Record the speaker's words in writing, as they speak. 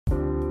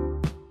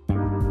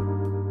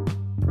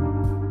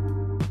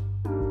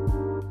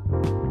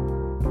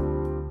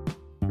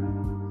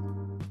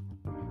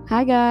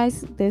Hi,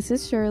 guys. This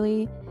is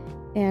Shirley,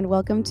 and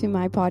welcome to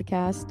my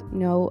podcast,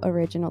 No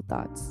Original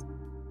Thoughts.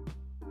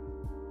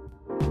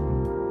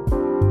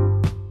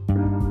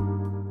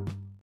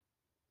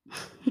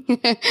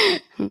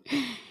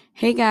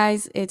 Hey,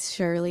 guys. It's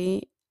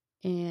Shirley,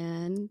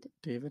 and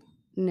David.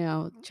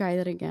 no, try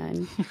that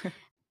again.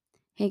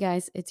 Hey,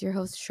 guys. It's your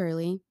host,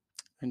 Shirley.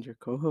 And your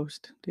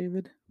co-host,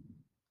 David.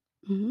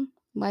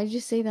 Why did you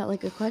say that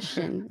like a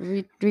question?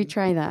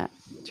 Retry that.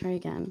 Try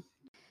again.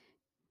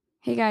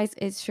 Hey, guys.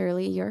 It's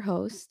Shirley, your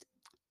host.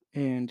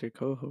 And your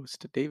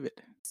co-host, David.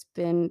 It's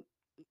been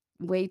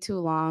way too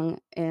long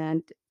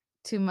and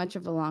too much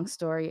of a long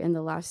story in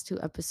the last two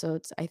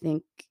episodes. I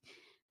think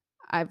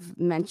I've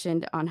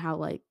mentioned on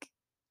how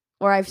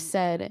I've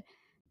said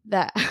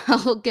that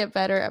I'll get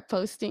better at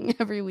posting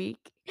every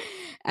week.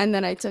 And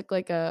then I took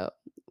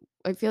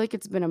I feel like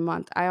it's been a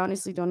month. I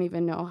honestly don't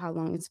even know how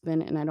long it's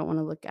been, and I don't want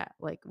to look at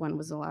when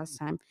was the last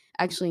time.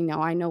 Actually,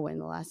 no, I know when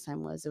the last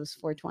time was. It was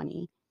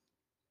 420.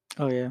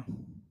 Oh yeah.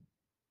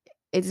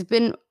 It's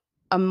been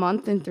a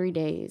month and 3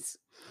 days.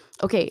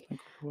 Okay,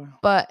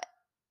 Wow.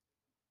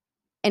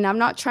 and I'm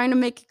not trying to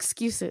make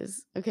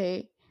excuses,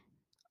 okay?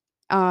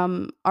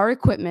 Our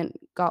equipment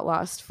got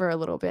lost for a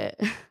little bit.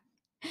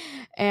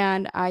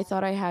 And I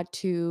thought I had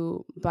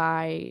to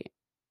buy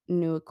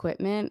new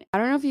equipment. I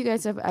don't know if you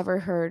guys have ever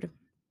heard.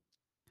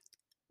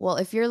 Well,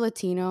 if you're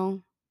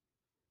Latino,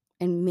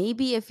 and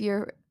maybe if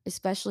you're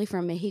especially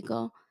from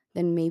Mexico,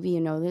 then maybe you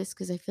know this,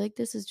 because I feel like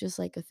this is just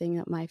like a thing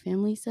that my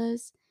family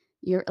says.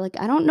 You're like,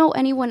 I don't know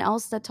anyone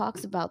else that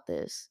talks about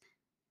this,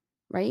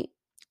 right?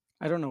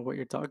 I don't know what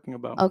you're talking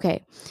about.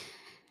 Okay.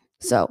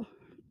 So,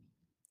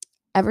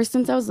 ever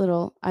since I was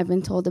little, I've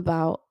been told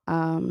about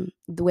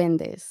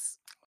duendes.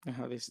 And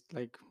how this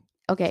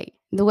Okay,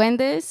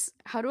 duendes.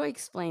 How do I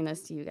explain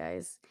this to you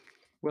guys?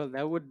 well,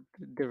 that would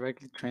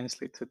directly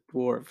translate to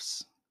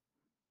dwarves.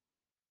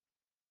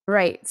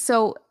 Right.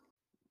 So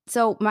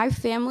my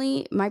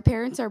family, my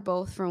parents are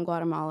both from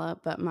Guatemala,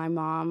 but my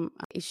mom,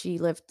 she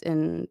lived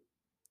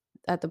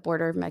at the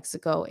border of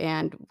Mexico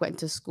and went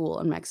to school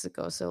in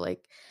Mexico. So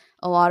like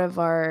a lot of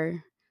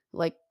our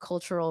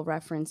cultural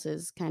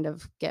references kind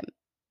of get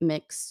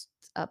mixed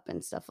up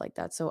and stuff like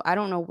that. So I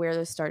don't know where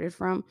this started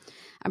from.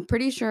 I'm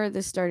pretty sure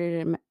this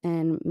started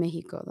in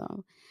Mexico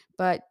though.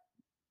 But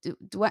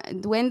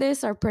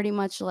duendes are pretty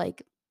much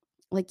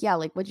yeah,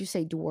 like what'd you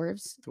say,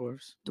 dwarves?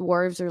 Dwarves.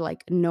 Dwarves are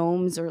like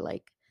gnomes or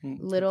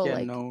little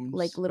Yeah,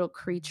 gnomes. little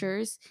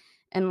creatures.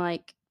 And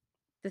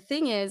the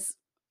thing is,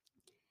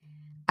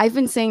 I've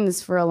been saying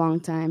this for a long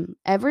time.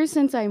 Ever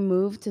since I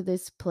moved to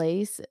this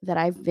place that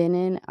I've been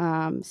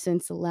in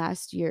since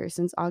last year,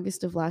 since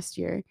August of last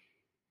year,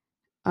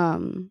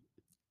 um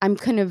I'm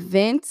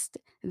convinced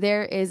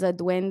there is a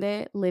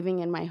duende living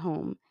in my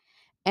home.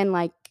 And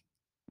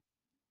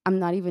I'm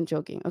not even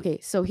joking. Okay,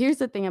 so here's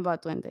the thing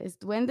about duendes.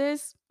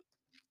 Duendes,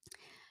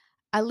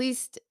 at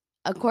least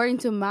according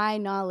to my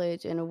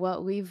knowledge and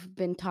what we've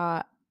been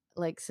taught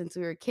since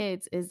we were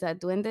kids, is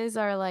that duendes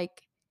are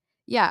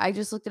yeah, I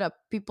just looked it up.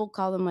 People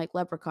call them like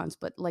leprechauns,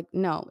 but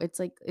no, it's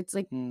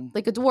Mm.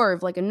 like a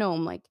dwarf, like a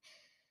gnome,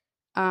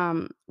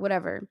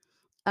 whatever.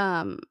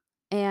 Um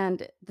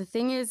and the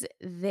thing is,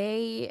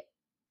 they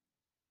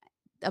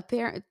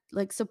apparent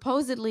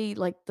supposedly,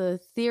 the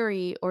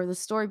theory or the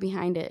story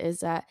behind it is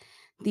that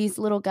these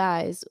little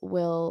guys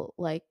will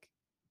like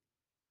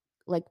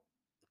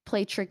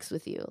play tricks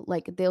with you.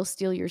 Like they'll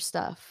steal your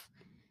stuff,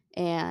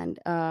 and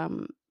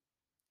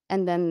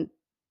then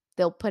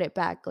they'll put it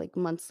back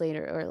months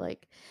later, or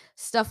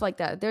stuff like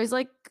that. There's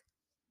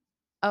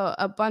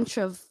a bunch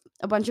of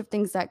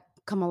things that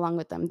come along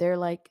with them. They're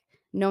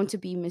known to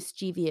be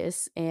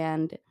mischievous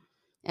and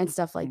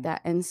stuff like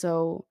that. And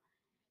so,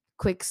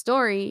 quick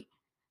story,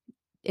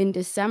 in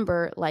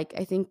December, I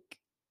think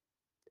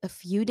a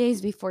few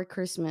days before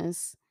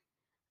Christmas,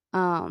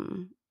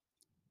 um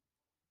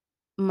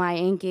my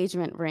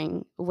engagement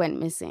ring went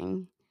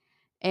missing,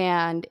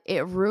 and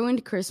it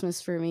ruined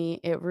Christmas for me.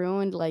 It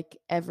ruined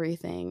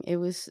everything. It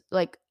was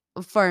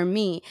for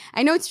me.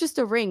 I know it's just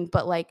a ring,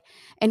 but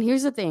and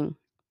here's the thing.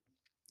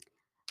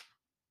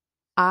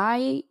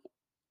 I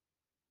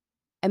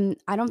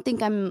I don't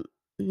think I'm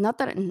not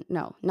that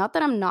no, not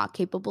that I'm not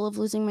capable of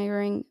losing my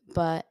ring,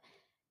 but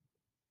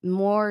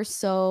more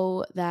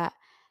so that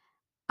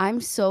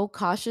I'm so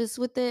cautious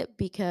with it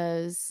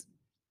because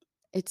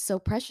it's so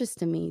precious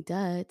to me.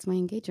 Duh, it's my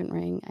engagement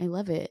ring. I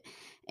love it.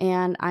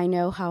 And I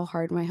know how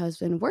hard my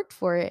husband worked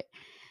for it.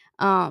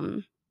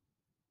 Um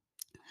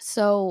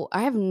So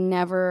I have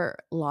never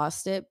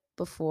lost it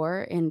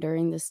before. And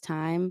during this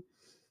time,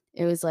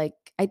 it was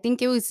I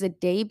think it was the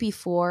day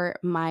before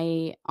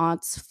my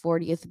aunt's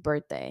 40th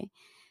birthday.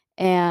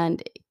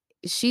 And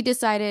she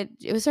decided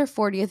it was her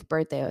 40th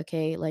birthday.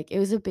 Okay. It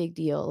was a big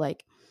deal.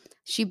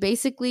 She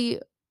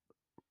basically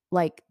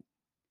like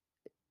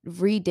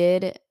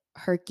redid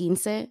her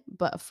quince,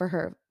 but for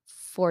her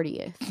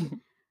 40th,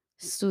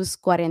 sus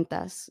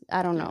cuarentas.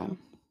 I don't know.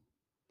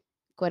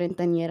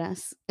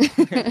 Cuarentañeras.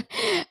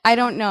 I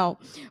don't know.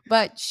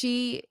 But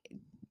she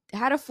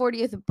had a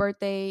 40th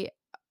birthday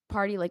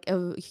party, like,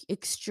 a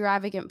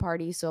extravagant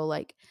party, so,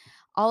 like,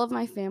 all of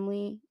my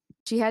family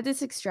she had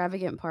this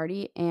extravagant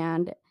party,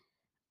 and,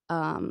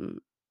 um,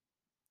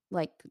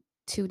 like,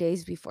 2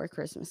 days before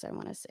Christmas, I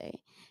wanna say,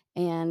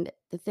 and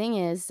the thing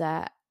is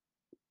that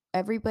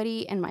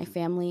everybody in my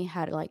family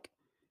had, like,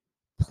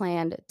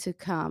 planned to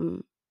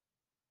come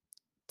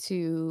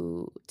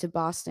to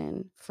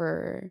Boston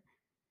for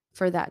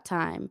that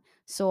time.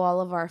 So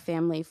all of our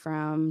family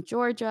from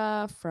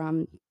Georgia,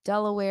 from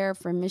Delaware,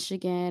 from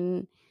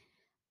Michigan,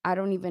 I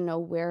don't even know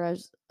where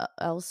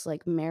else,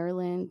 like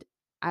Maryland,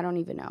 I don't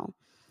even know.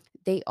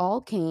 They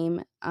all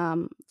came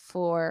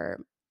for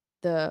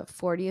the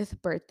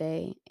 40th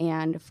birthday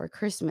and for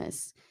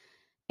Christmas.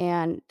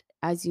 And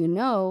as you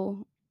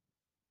know,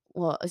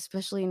 well,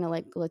 especially in the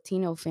like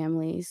Latino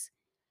families,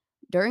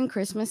 during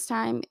Christmas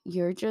time,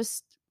 you're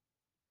just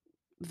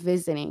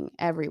visiting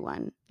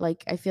everyone.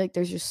 Like, I feel like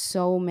there's just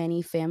so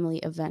many family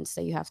events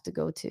that you have to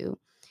go to,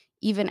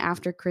 even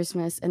after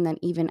Christmas and then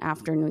even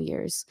after New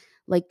Year's.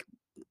 Like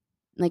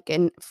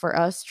and for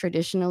us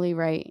traditionally,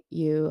 right,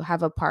 you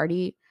have a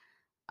party,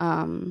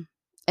 and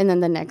then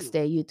the next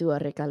day you do a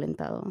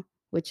recalentado,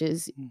 which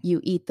is Mm. you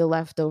eat the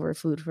leftover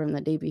food from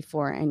the day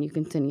before and you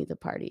continue the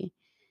party.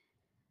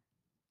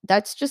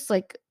 That's just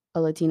like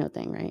a Latino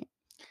thing, right?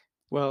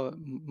 Well,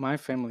 my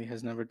family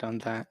has never done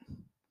that.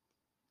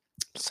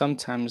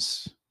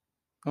 Sometimes,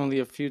 only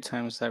a few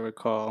times I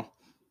recall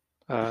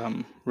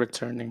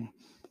returning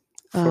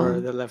for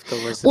Oh. the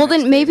leftovers the Well,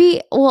 next then day.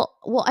 maybe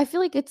I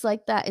feel like it's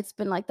like that. It's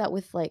been like that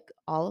with, like,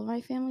 all of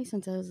my family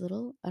since I was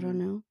little. I don't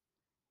Mm, know.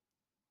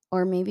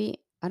 Or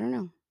maybe I don't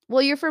know.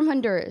 Well, you're from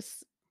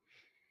Honduras,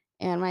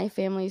 and my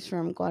family's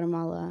from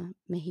Guatemala,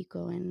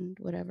 Mexico, and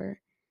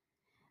whatever.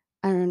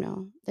 I don't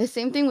know. The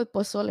same thing with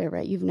pozole,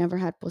 right? You've never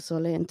had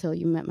pozole until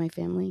you met my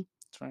family.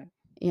 that's right.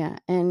 Yeah,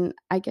 and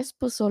I guess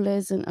pozole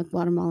isn't a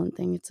Guatemalan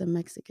thing, it's a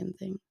Mexican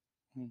thing.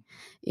 Mm,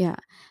 Yeah.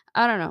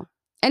 I don't know.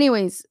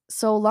 Anyways,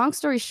 so long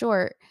story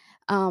short,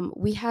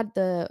 we had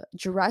the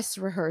dress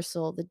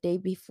rehearsal the day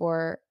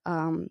before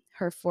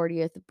her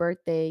 40th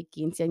birthday,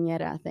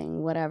 quinceañera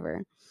thing,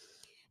 whatever.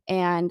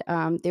 And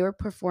they were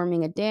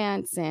performing a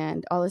dance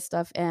and all this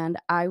stuff. And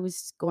I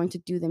was going to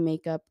do the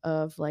makeup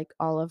of like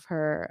all of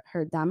her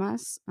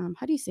damas.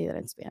 How do you say that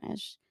in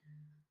Spanish?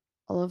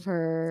 All of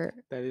her.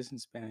 that is in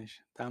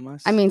Spanish. I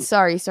Damas. mean,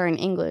 sorry, in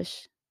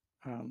English.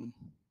 Um,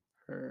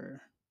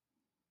 her,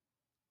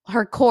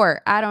 Her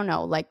court. I don't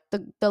know, like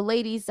the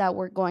ladies that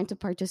were going to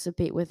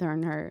participate with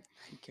her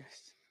I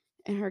guess,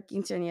 in her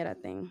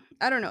quinceañera thing.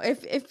 I don't know.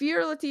 If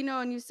you're Latino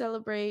and you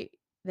celebrate,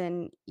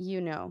 then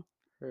you know.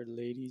 her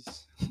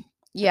ladies.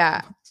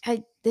 Yeah,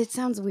 Damas. it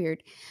sounds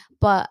weird,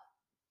 but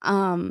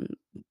um,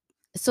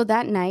 so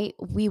that night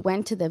we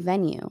went to the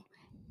venue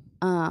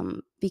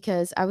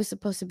because I was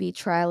supposed to be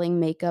trialing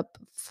makeup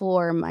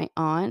for my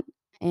aunt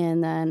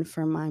and then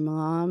for my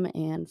mom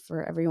and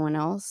for everyone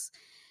else.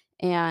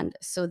 And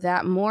so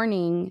that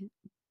morning,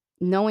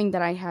 knowing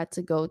that I had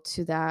to go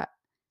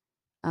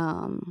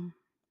um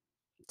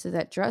to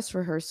that dress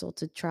rehearsal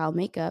to trial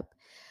makeup,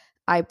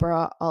 I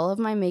brought all of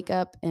my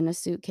makeup in a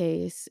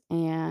suitcase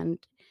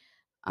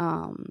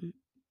um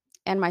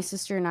and my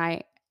sister and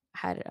I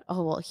had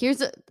oh well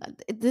here's a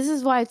this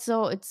is why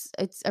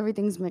it's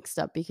everything's mixed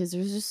up because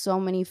there's just so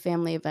many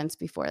family events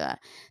before that.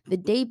 The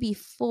day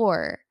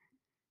before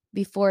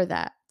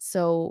that.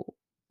 So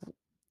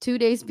 2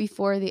 days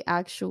before the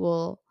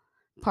actual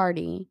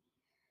party,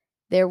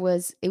 it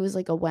was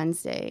like a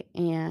Wednesday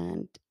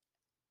and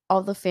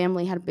all the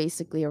family had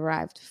basically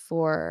arrived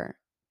for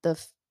the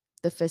f-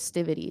 the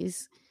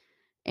festivities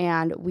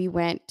and we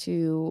went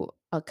to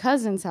a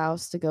cousin's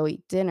house to go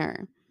eat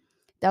dinner.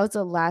 That was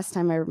the last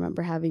time I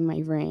remember having my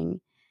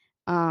ring.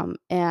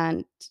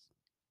 And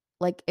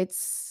like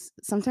it's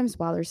sometimes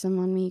bothersome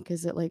on me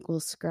because it like will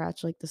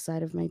scratch like the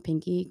side of my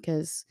pinky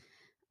because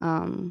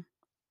um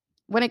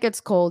when it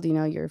gets cold, you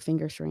know, your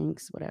finger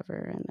shrinks, whatever,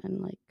 and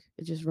then like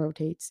it just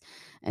rotates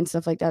and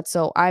stuff like that.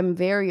 So I'm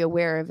very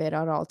aware of it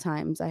at all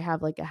times. I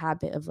have like a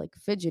habit of like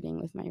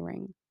fidgeting with my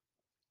ring.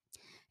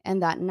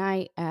 And that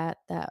night at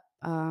that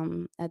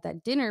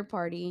dinner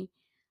party,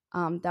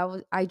 that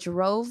was I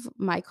drove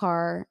my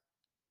car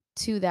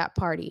to that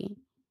party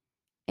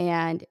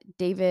and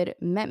David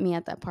met me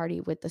at that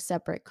party with a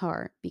separate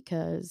car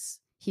because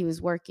he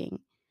was working.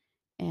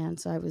 And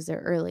so I was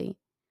there early.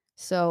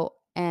 So,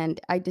 and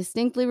I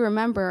distinctly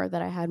remember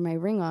that I had my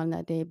ring on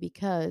that day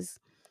because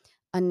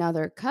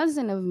another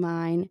cousin of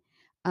mine,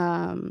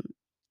 um,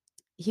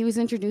 he was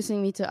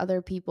introducing me to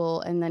other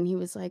people and then he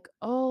was like,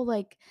 "Oh,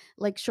 like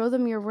show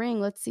them your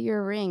ring. Let's see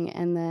your ring."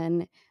 And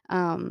then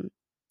um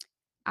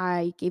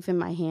I gave him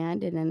my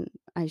hand and then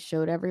I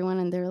showed everyone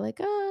and they were like,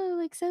 "Oh,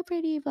 like so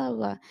pretty, blah blah."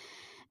 Blah.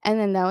 And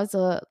then that was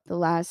the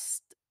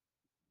last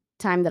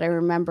time that I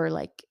remember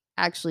like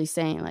actually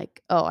saying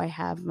like, "Oh, I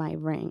have my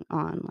ring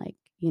on," like,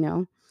 you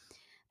know?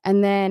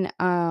 And then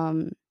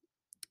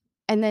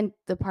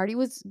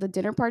the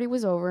dinner party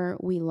was over,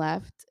 we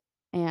left,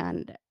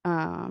 and,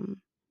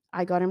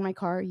 I got in my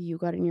car, you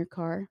got in your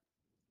car,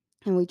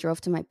 and we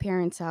drove to my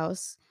parents'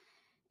 house,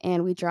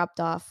 and we dropped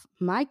off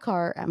my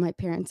car at my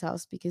parents'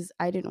 house because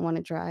I didn't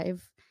wanna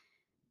drive,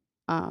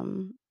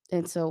 and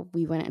so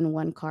we went in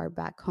one car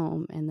back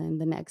home, and then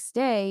the next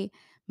day,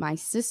 my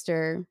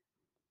sister,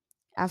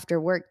 after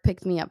work,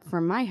 picked me up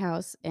from my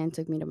house and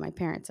took me to my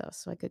parents' house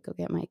so I could go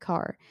get my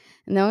car,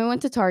 and then we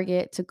went to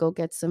Target to go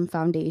get some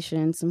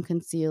foundation, some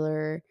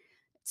concealer,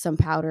 some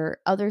powder,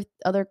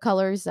 other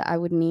colors that I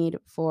would need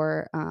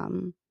for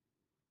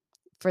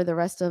the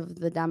rest of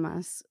the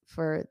damas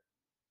for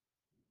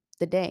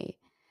the day.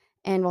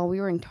 And while we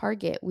were in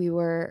Target, we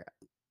were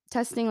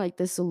testing, like,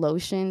 this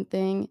lotion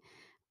thing,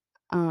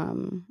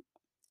 um,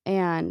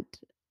 and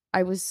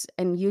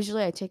and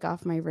usually I take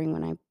off my ring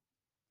when I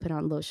put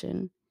on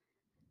lotion,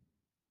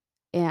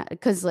 and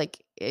because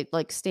like, it,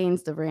 like,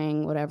 stains the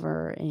ring,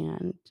 whatever,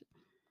 and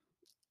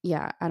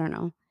yeah, I don't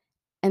know.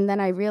 And then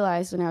I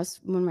realized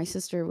when my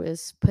sister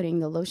was putting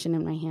the lotion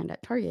in my hand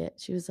at Target,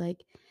 she was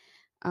like,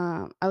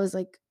 I was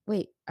like,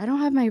 "Wait, I don't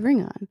have my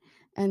ring on."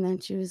 And then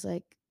she was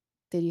like,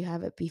 "Did you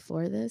have it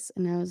before this?"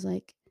 And I was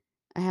like,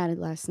 "I had it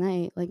last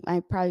night. Like,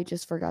 I probably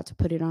just forgot to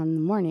put it on in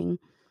the morning."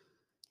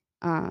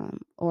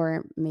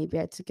 Or maybe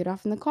I took it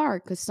off in the car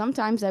because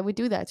sometimes I would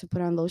do that to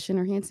put on lotion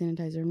or hand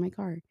sanitizer in my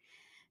car.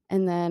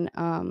 And then,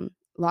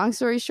 long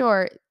story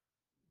short,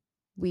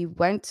 we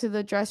went to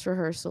the dress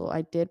rehearsal.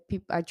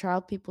 I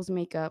tried people's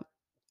makeup.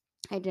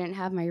 I didn't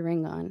have my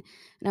ring on.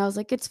 And I was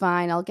like, "It's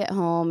fine. I'll get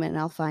home and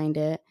I'll find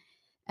it."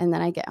 And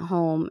then I get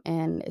home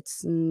and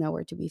it's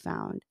nowhere to be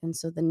found. And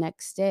so the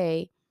next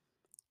day,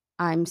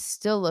 I'm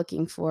still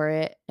looking for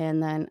it.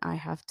 And then I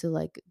have to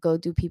like go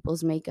do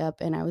people's makeup.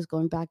 And I was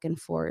going back and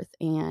forth.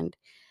 And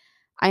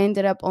I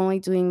ended up only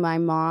doing my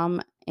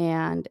mom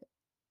and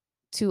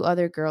two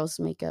other girls'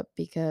 makeup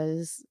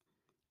because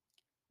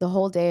the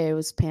whole day I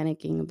was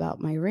panicking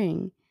about my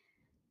ring.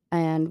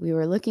 And we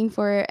were looking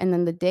for it. And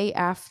then the day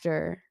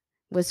after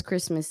was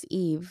Christmas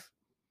Eve.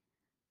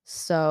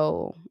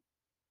 So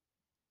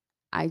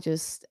I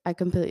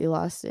completely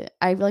lost it.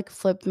 I like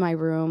flipped my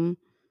room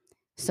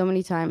so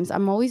many times.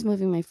 I'm always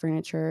moving my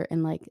furniture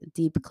and like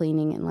deep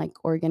cleaning and like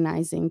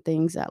organizing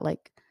things at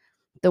like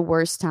the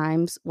worst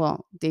times.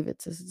 Well,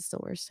 David says it's the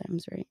worst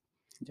times, right?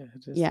 Yeah, it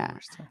is the Yeah.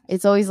 worst times.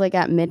 It's always like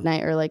at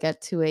midnight or like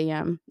at 2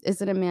 a.m.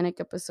 Is it a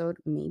manic episode?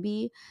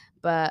 Maybe.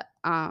 But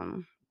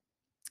the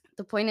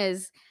point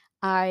is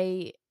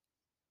I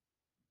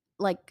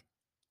like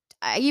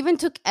I even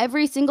took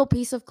every single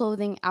piece of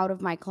clothing out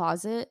of my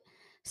closet,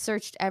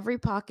 searched every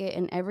pocket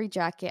and every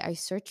jacket. I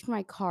searched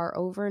my car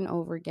over and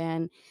over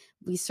again.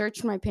 We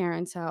searched my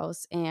parents'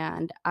 house,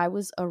 and I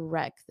was a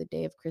wreck the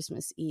day of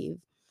Christmas Eve.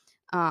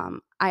 I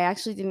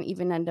actually didn't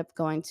even end up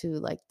going to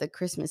like the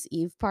Christmas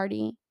Eve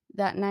party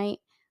that night,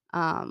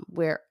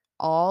 where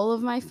all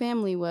of my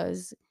family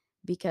was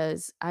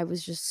because I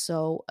was just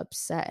so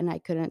upset and I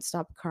couldn't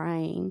stop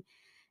crying.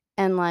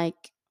 And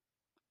like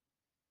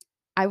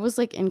I was,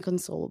 like,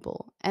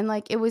 inconsolable, and,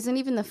 like, it wasn't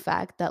even the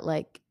fact that,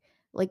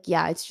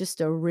 yeah, it's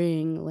just a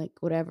ring, like,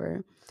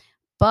 whatever,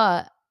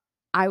 but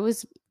I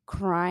was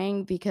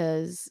crying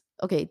because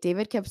okay,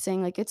 David kept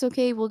saying, like, "It's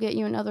okay, we'll get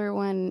you another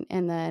one,"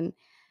 and then,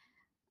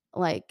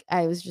 like,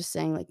 I was just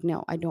saying, like,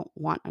 "No, I don't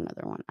want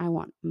another one, I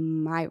want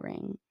my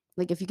ring."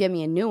 Like, if you get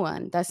me a new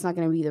one, that's not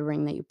gonna be the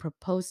ring that you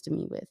proposed to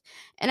me with,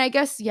 and I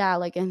guess, yeah,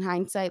 like, in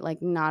hindsight,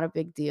 like, not a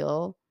big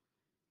deal,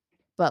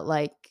 but,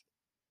 like,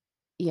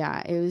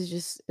 yeah, it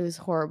was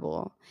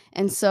horrible,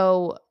 and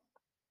so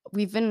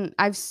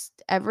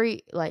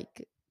every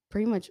like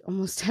pretty much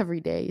almost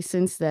every day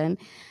since then,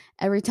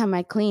 every time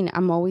I clean,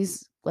 I'm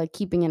always like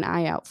keeping an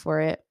eye out for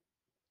it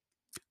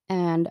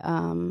and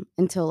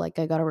until like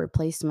I got a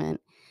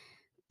replacement.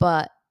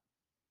 But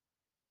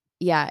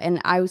yeah,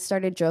 and I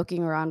started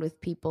joking around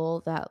with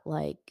people that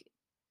like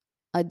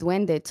a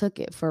duende took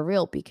it for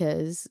real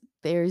because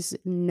there's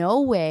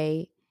no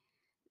way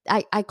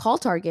I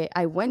called Target.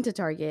 I went to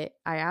Target.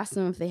 I asked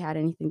them if they had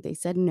anything. They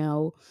said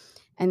no.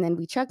 And then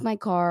we checked my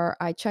car.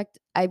 I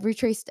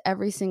retraced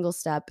every single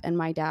step and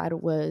my dad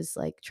was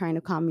like trying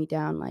to calm me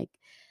down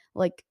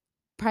like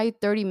probably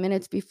 30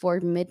 minutes before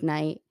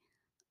midnight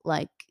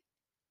like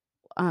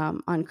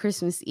on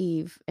Christmas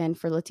Eve, and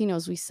for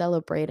Latinos we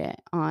celebrate it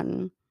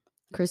on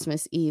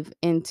Christmas Eve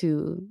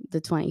into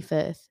the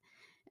 25th.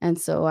 And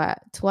so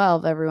at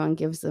 12, everyone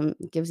gives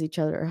each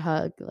other a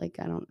hug. Like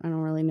I don't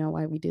really know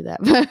why we do that,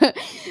 but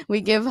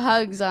we give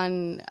hugs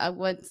on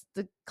once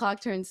the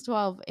clock turns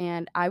 12.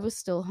 And I was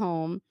still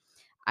home.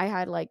 I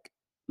had like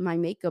my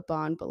makeup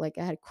on, but like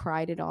I had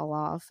cried it all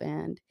off,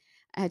 and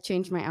I had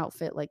changed my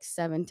outfit like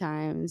 7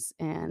 times,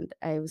 and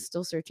I was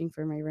still searching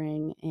for my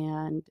ring.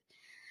 And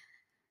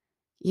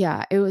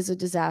yeah, it was a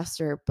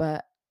disaster.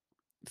 But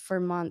for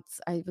months,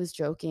 I was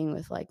joking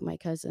with like my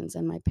cousins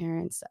and my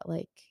parents that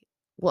like,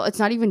 well, it's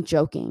not even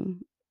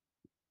joking.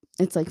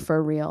 It's, like,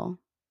 for real.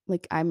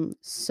 Like, I'm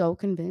so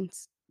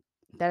convinced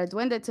that a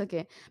duende took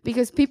it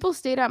because people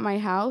stayed at my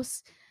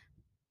house,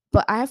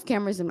 but I have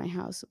cameras in my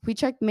house. We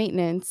checked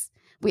maintenance.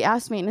 We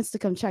asked maintenance to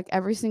come check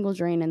every single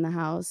drain in the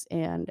house,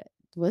 and it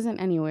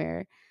wasn't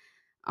anywhere.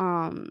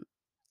 Um,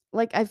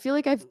 like, I feel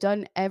like I've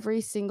done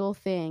every single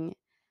thing,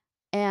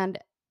 and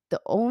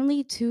The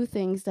only 2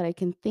 things that I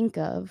can think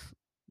of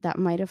that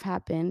might have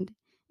happened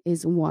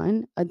is,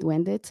 1, a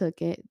duende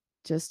took it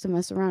just to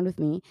mess around with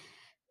me.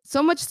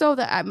 So much so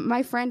that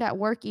my friend at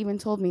work even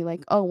told me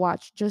like, "Oh,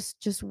 watch,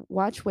 just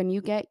watch when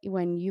you get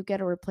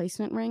a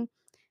replacement ring,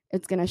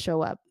 it's gonna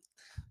show up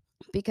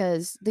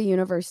because the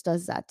universe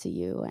does that to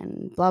you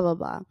and blah blah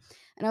blah."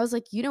 And I was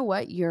like, "You know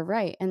what? You're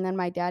right." And then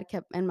my dad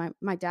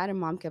and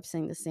mom kept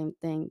saying the same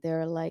thing.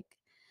 They're like,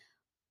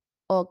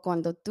 "O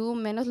cuando tú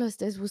menos lo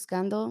estés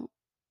buscando,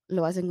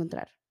 lo vas a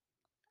encontrar."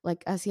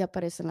 Like, así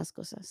aparecen las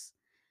cosas.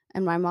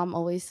 And my mom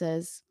always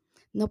says,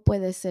 "No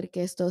puede ser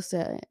que esto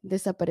se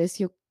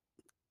desapareció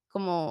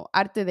como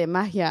arte de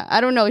magia." I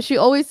don't know. She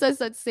always says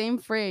that same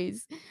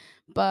phrase,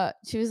 but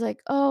she was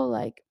like, "Oh,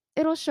 like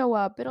it'll show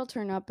up, it'll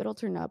turn up, it'll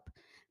turn up."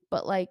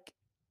 But like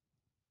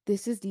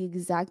this is the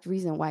exact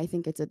reason why I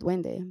think it's a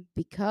duende,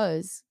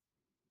 because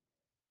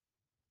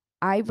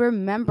I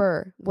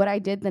remember what I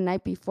did the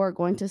night before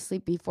going to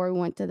sleep before we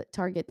went to the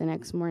Target the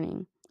next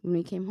morning when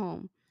we came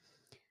home.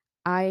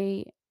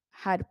 I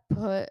had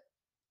put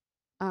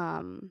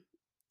um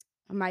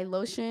my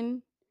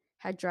lotion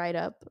had dried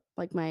up,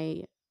 like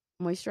my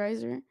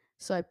moisturizer,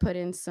 so I put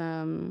in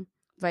some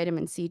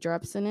vitamin C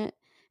drops in it,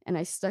 and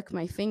I stuck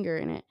my finger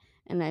in it,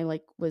 and I,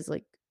 like, was,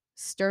 like,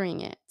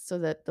 stirring it so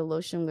that the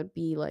lotion would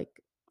be,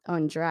 like,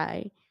 on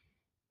dry,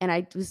 and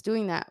I was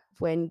doing that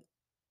when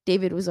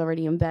David was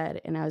already in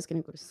bed and I was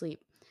gonna go to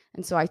sleep,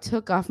 and so I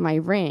took off my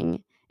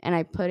ring, and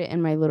I put it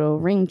in my little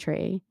ring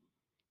tray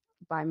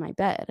by my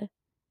bed,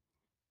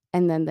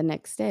 and then the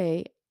next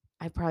day,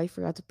 I probably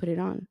forgot to put it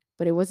on,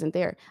 but it wasn't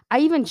there. I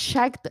even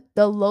checked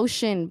the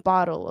lotion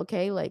bottle,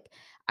 okay? Like,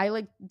 I,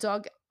 like,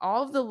 dug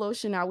all of the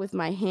lotion out with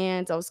my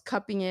hands. I was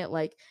cupping it,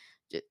 like,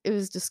 it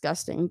was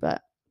disgusting,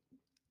 but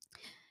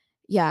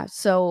yeah,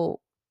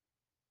 so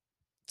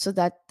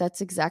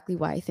that's exactly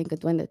why I think a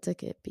duende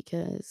took it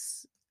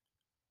because,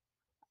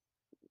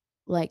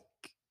 like,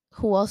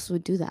 who else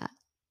would do that?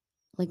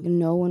 Like,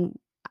 no one.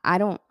 I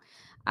don't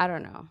I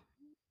don't know.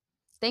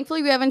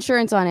 Thankfully, we have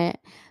insurance on it,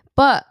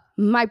 but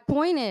my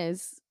point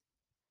is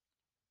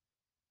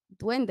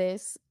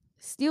duendes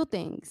steal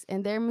things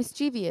and they're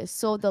mischievous.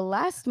 So the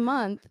last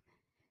month,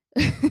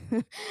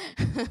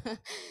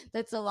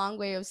 that's a long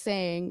way of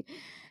saying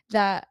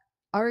that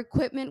our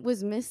equipment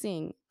was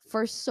missing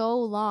for so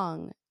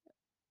long.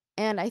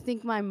 And I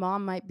think my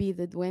mom might be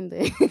the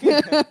duende.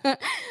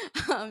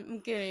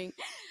 I'm kidding.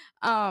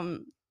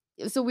 Um,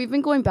 so we've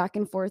been going back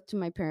and forth to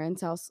my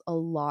parents' house a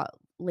lot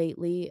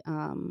lately.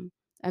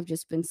 I've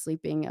just been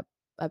sleeping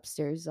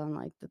upstairs on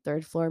like the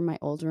third floor, my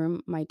old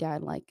room. My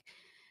dad like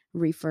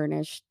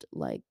refurnished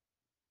like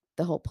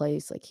the whole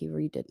place, like he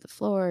redid the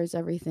floors,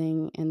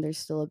 everything, and there's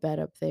still a bed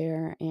up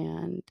there.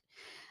 And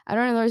I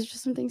don't know, there's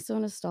just something so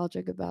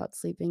nostalgic about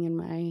sleeping in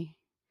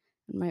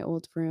my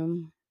old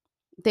room.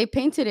 They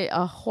painted it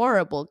a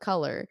horrible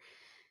color,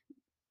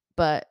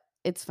 but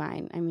it's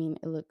fine. I mean,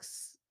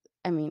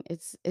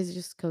 it's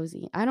just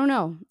cozy. I don't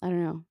know. I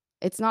don't know.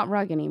 It's not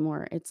rug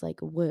anymore. It's like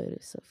wood,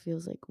 so it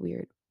feels like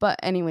weird. But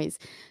anyways,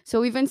 so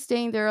we've been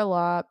staying there a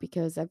lot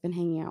because I've been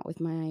hanging out with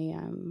my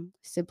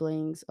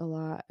siblings a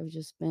lot. I've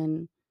just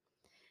been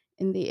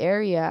in the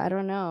area. I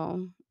don't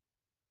know.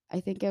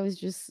 I think I was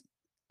just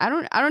I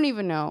don't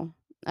even know.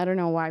 I don't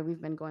know why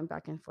we've been going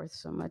back and forth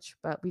so much,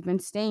 but we've been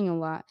staying a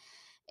lot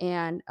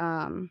and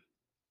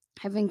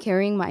I've been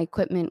carrying my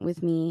equipment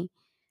with me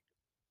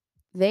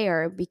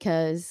there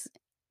because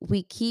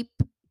we keep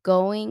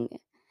going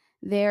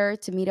there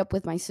to meet up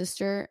with my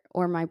sister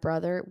or my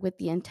brother with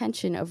the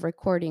intention of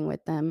recording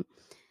with them.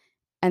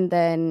 And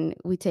then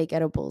we take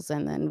edibles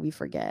and then we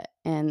forget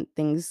and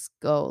things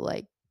go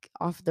like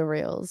off the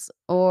rails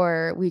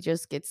or we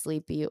just get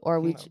sleepy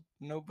or No,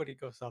 nobody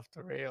goes off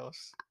the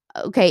rails.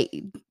 okay,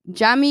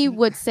 Jamie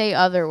would say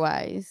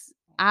otherwise.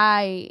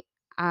 I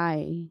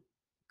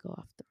go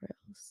off the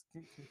rails.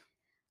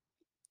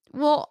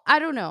 Well, I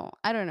don't know.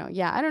 I don't know.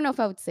 Yeah, I don't know if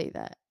I would say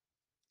that.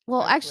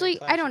 Well, I play actually, I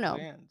Clash don't of know.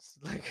 Clans.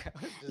 Like I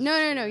was No,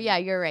 just no, no. Yeah,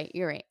 chilling. you're right.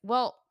 You're right.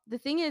 Well, the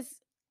thing is,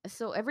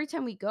 so every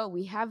time we go,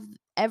 we have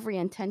every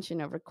intention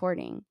of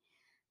recording,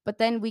 but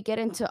then we get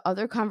into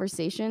other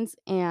conversations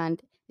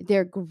and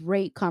they're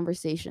great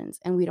conversations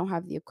and we don't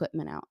have the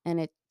equipment out and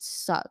it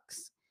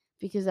sucks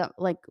because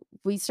like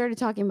we started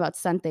talking about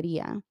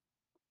Santeria.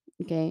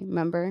 Okay,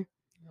 remember?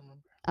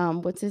 I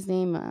remember What's his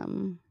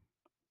name?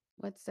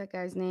 What's that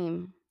guy's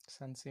name?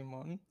 San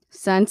Simon.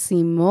 San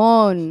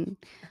Simon.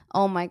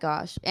 Oh my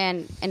gosh.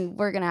 And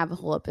we're going to have a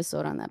whole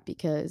episode on that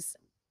because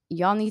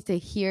y'all need to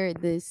hear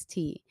this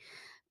tea.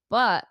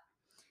 But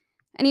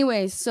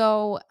anyway,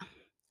 so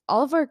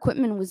all of our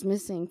equipment was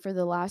missing for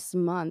the last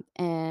month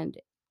and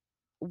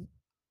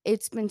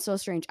it's been so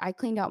strange. I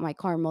cleaned out my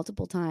car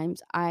multiple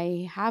times.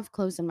 I have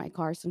clothes in my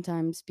car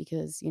sometimes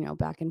because,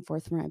 back and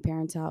forth from my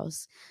parents'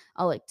 house.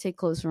 I'll like take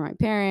clothes from my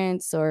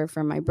parents or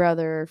from my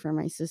brother, or from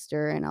my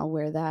sister, and I'll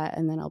wear that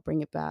and then I'll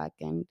bring it back.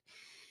 And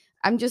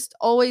I'm just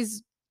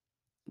always,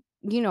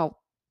 you know,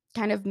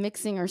 kind of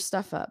mixing our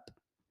stuff up.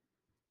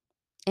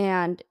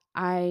 And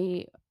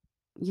I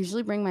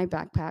usually bring my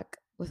backpack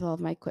with all of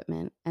my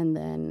equipment, and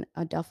then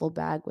a duffel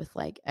bag with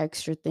like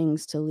extra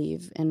things to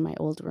leave in my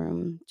old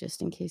room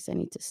just in case I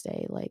need to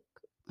stay, like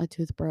a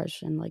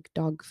toothbrush and like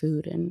dog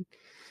food and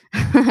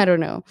I don't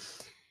know.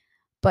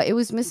 But it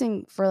was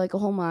missing for like a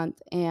whole month,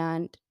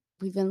 and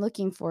we've been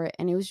looking for it,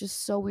 and it was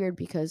just so weird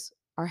because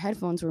our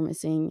headphones were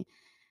missing,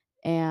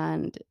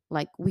 and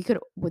like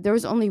there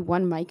was only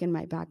one mic in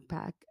my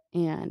backpack,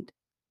 and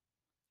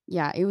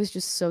yeah, it was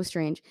just so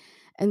strange.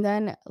 And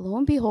then lo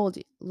and behold,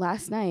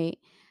 last night,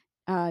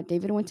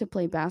 David went to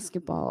play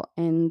basketball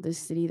in the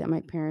city that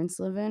my parents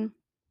live in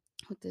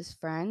with his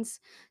friends.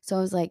 So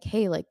I was like,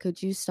 "Hey, like,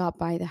 could you stop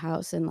by the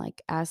house and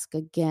like ask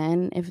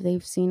again if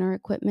they've seen our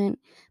equipment?"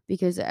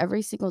 Because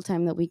every single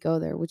time that we go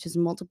there, which is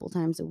multiple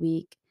times a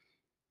week,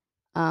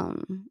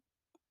 um,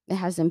 it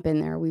hasn't been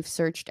there. We've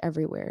searched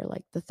everywhere,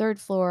 like the third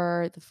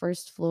floor, the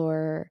first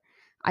floor.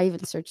 I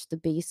even searched the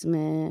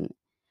basement.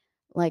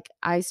 Like,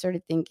 I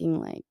started thinking,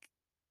 like,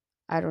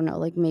 I don't know,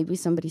 like maybe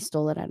somebody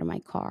stole it out of my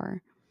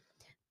car.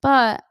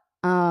 But,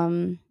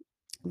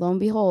 lo and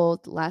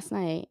behold, last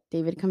night,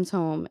 David comes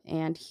home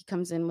and he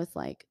comes in with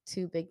like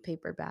 2 big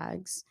paper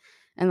bags,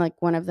 and like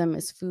one of them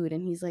is food,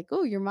 and he's like,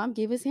 "Oh, your mom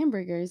gave us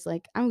hamburgers,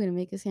 like, I'm gonna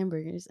make us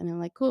hamburgers." And I'm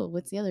like, "Cool,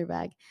 what's the other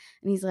bag?"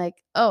 And he's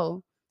like,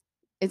 "Oh,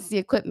 it's the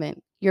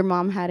equipment. Your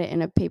mom had it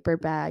in a paper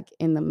bag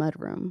in the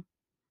mudroom."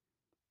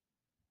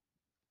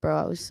 Bro,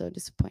 I was so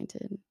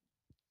disappointed.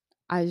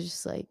 I was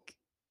just like,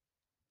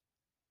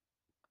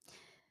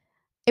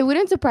 it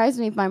wouldn't surprise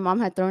me if my mom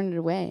had thrown it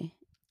away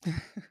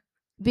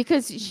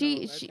because No, I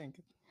she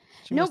think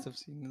she must nope. have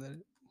seen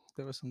that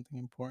there was something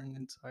important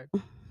inside.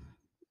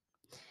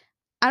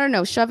 I don't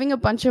know, shoving a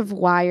bunch of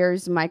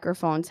wires,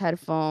 microphones,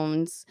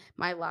 headphones,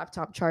 my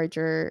laptop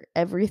charger,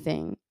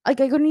 everything.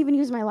 Like, I couldn't even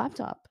use my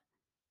laptop.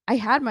 I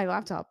had my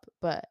laptop,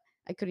 but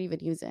I couldn't even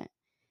use it.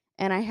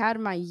 And I had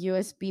my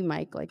USB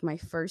mic, like my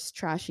first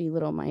trashy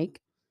little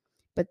mic,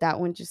 but that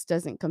one just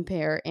doesn't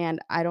compare. And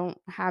I don't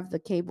have the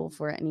cable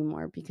for it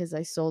anymore because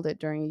I sold it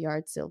during a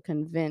yard sale,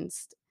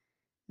 convinced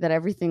that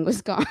everything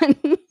was gone.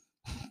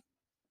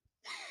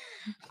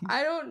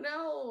 I don't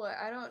know.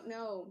 I don't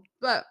know.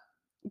 But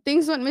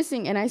things went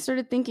missing, and I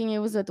started thinking it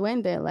was a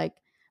duende. Like,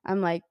 I'm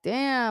like,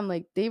 damn,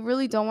 like they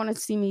really don't want to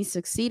see me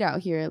succeed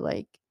out here.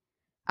 Like,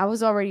 I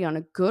was already on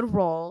a good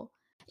roll.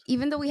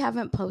 Even though we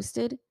haven't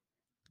posted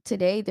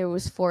today, there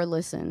was 4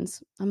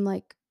 listens. I'm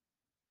like,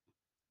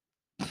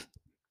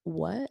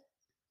 what?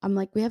 I'm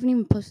like, we haven't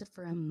even posted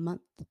for a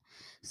month.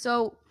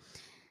 So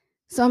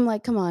So I'm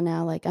like, come on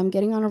now, like I'm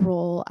getting on a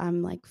roll.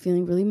 I'm like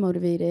feeling really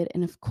motivated.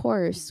 And of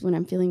course, when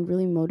I'm feeling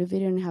really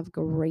motivated and have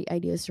great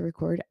ideas to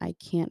record, I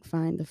can't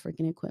find the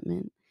freaking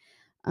equipment.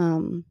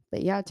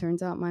 But yeah, it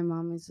turns out my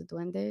mom is a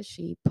duende.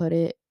 She put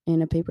it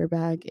in a paper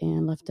bag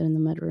and left it in the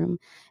mudroom.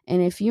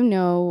 And if you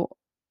know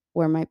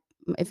where my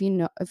if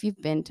you've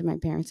been to my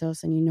parents'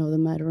 house and you know the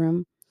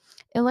mudroom,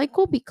 it like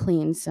will be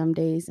clean some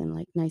days and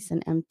like nice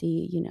and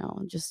empty,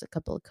 just a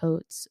couple of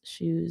coats,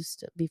 shoes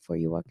before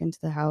you walk into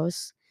the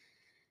house.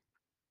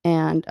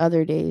 And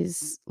other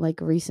days, like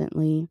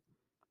recently,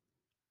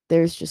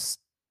 there's just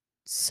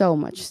so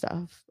much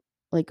stuff,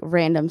 like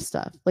random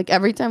stuff. Like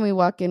every time we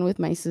walk in with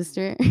my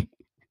sister,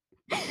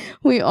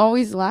 we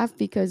always laugh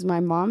because my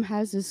mom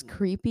has this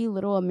creepy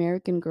little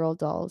American Girl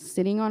doll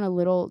sitting on a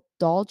little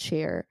doll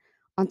chair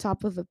on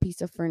top of a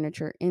piece of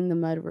furniture in the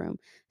mudroom.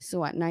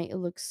 So at night, it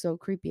looks so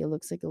creepy. It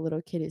looks like a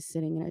little kid is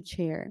sitting in a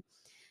chair.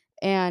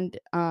 And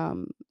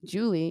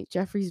Julie,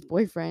 Jeffrey's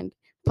boyfriend,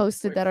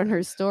 posted that on her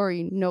Boyfriend.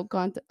 story. No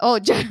content. Oh,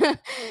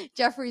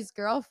 Jeffrey's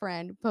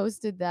girlfriend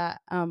posted the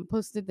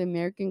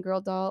American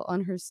Girl doll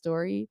on her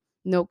story.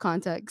 No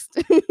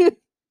context.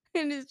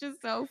 And it's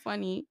just so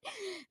funny.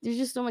 There's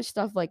just so much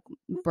stuff like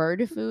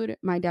bird food.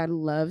 My dad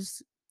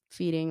loves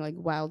feeding like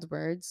wild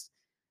birds.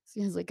 So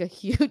he has like a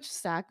huge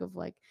sack of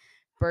like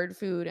bird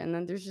food, and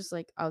then there's just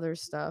like other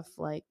stuff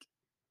like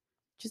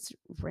just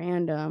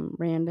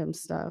random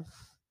stuff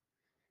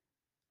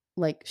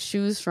like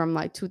shoes from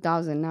like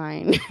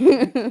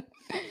 2009.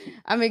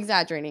 I'm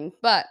exaggerating,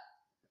 but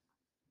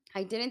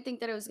I didn't think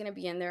that it was going to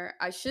be in there.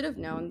 I should have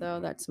known though.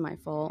 That's my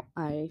fault.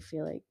 I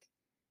feel like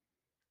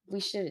we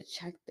should have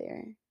checked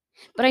there.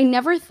 But I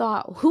never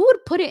thought who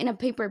would put it in a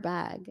paper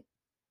bag?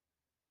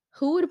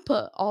 Who would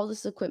put all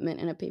this equipment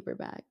in a paper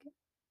bag?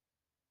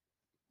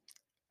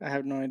 I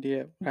have no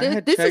idea. I Th-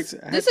 had This checked. is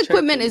I this had checked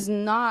equipment in. is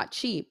not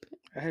cheap.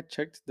 I had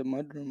checked the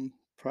mudroom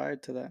prior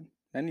to that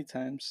many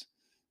times,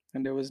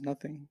 and there was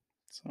nothing.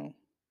 So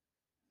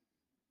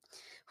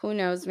Who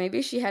knows?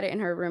 Maybe she had it in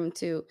her room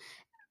too.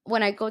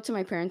 When I go to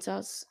my parents'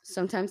 house,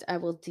 sometimes I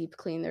will deep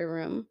clean their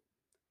room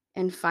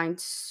and find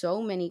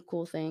so many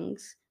cool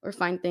things or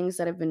find things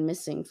that have been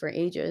missing for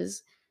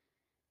ages.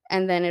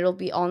 And then it'll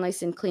be all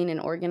nice and clean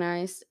and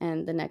organized.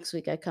 And the next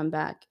week I come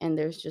back and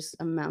there's just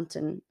a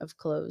mountain of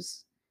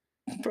clothes.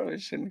 probably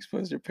shouldn't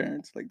expose your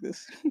parents like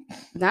this.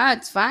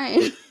 That's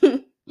fine.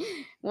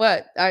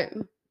 What?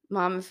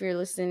 Mom, if you're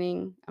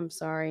listening, I'm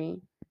sorry.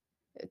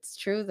 It's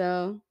true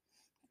though.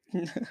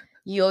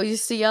 You always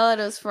used to yell at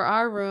us for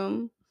our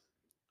room.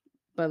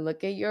 But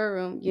look at your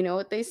room. You know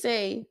what they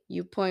say?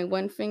 You point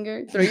one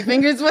finger, three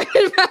fingers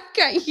pointed back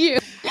at you.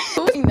 I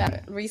was saying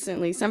that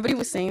recently. Somebody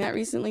was saying that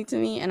recently to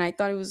me, and I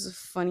thought it was the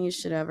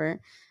funniest shit ever.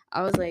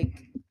 I was like,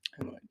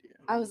 I have no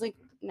idea.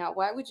 now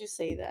why would you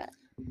say that?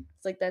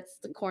 It's like that's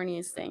the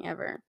corniest thing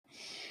ever.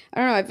 I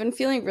don't know. I've been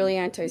feeling really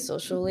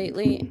antisocial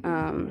lately.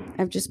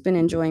 I've just been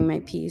enjoying my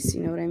peace.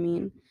 You know what I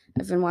mean?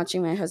 I've been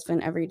watching my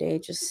husband every day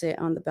just sit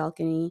on the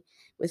balcony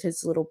with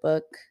his little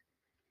book,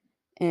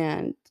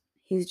 and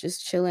he's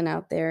just chilling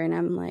out there. And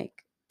I'm like,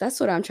 that's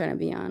what I'm trying to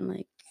be on.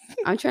 Like,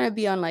 I'm trying to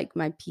be on like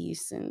my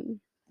peace and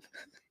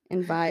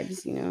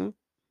vibes. You know?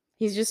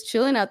 He's just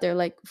chilling out there,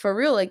 like for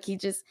real. Like he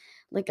just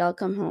like I'll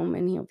come home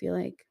and he'll be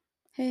like,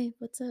 "Hey,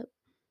 what's up?"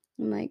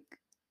 I'm like,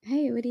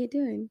 "Hey, what are you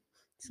doing?"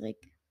 It's like,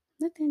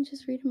 "Nothing,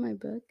 just reading my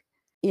book."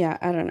 Yeah,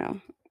 I don't know.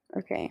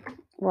 Okay.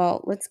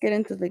 Well, let's get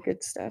into the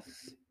good stuff.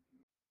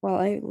 While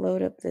I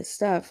load up this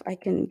stuff, I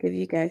can give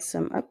you guys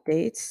some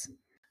updates.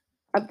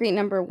 Update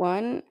number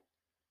 1,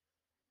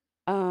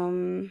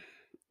 um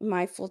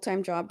my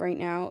full-time job right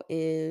now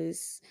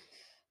is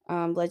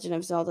Legend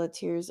of Zelda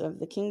Tears of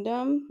the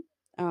Kingdom.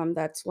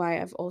 That's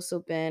why I've also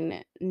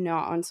been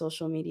not on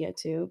social media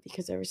too,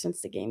 because ever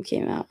since the game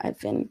came out, I've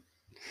been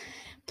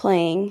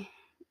playing,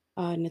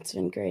 and it's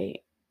been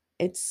great.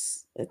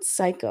 It's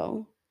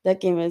psycho.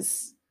 That game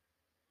is,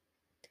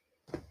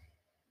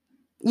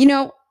 you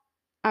know,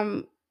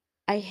 um,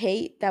 I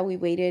hate that we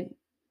waited.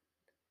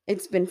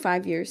 It's been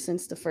 5 years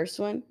since the first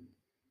one,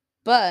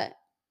 but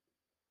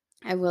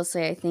I will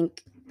say I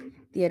think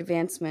the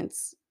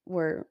advancements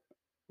were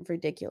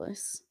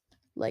ridiculous.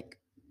 Like,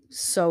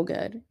 so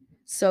good,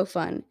 so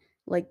fun.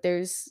 Like,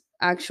 there's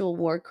actual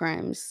war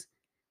crimes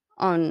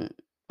on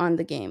on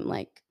the game,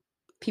 like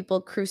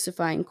people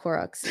crucifying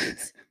Korok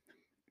seeds.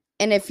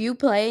 And if you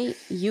play,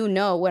 you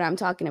know what I'm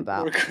talking War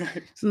about.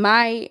 crimes.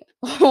 My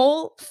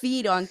whole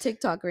feed on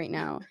TikTok right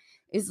now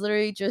is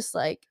literally just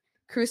like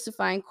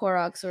crucifying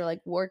Koroks or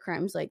like war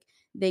crimes. Like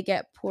they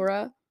get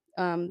Pura,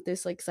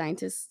 this like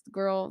scientist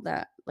girl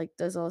that like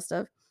does all this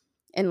stuff,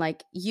 and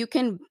like you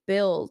can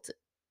build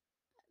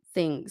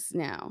things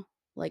now,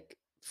 like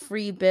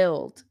free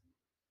build,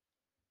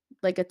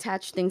 like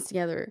attach things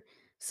together.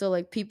 So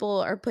like people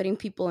are putting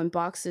people in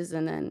boxes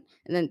and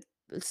then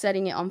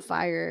setting it on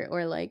fire,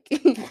 or like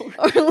War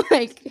or crimes.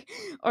 like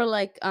or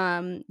like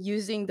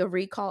using the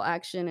recall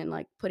action and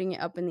like putting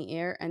it up in the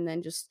air and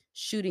then just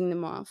shooting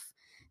them off.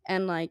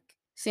 And like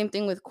same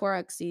thing with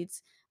Korok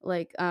seeds.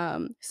 Like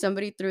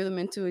somebody threw them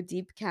into a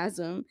deep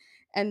chasm,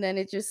 and then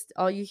it just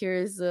all you hear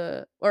is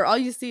or all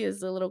you see is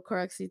the little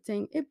Korok seed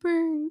saying, "It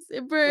burns,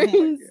 it Oh my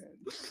burns."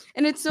 god.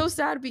 And it's so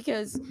sad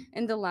because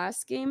in the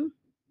last game,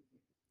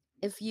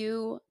 if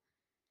you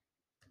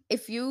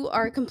if you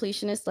are a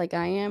completionist like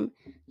I am,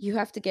 you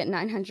have to get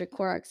 900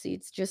 Korok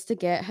seeds just to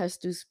get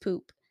Hestu's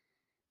poop.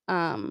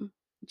 Um,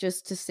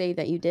 just to say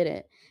that you did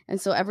it. And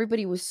so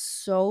everybody was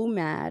so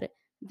mad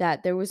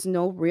that there was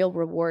no real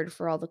reward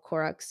for all the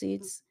Korok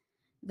seeds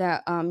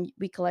that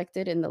we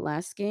collected in the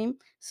last game.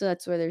 So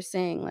that's where they're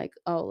saying like,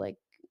 oh, like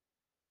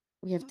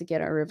we have to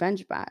get our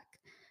revenge back.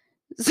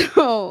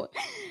 So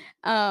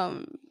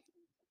um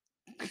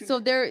so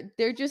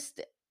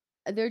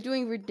they're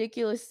doing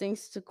ridiculous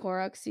things to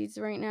Korok seeds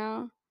right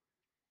now.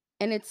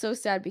 And it's so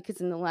sad because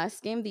in the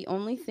last game, the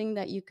only thing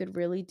that you could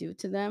really do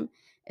to them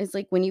is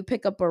like when you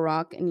pick up a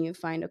rock and you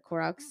find a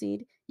Korok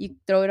seed, you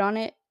throw it on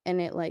it and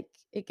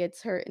it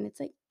gets hurt and it's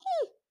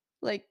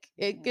like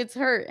it gets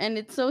hurt and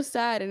it's so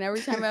sad. And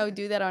every time I would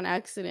do that on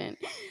accident,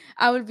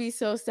 I would be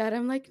so sad.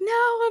 I'm like,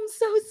 no, I'm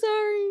so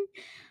sorry.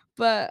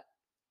 But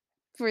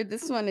for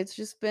this one, it's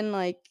just been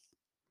like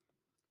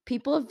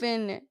people have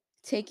been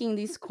taking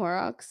these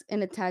Koroks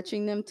and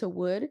attaching them to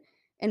wood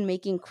and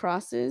making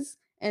crosses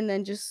and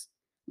then just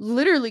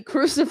literally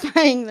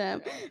crucifying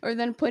them, or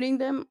then putting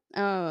them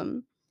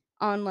on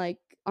like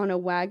on a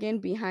wagon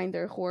behind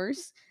their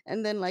horse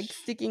and then like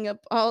sticking up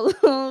all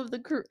of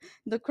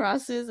the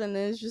crosses, and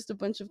then it's just a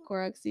bunch of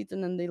Korok seeds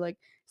and then they like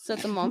set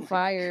them Oh on my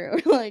fire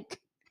or like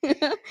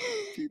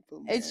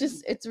people, it's man.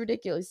 just it's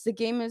ridiculous. The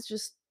game is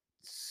just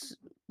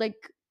like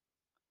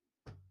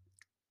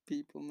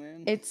People,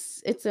 man.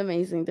 it's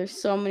amazing. There's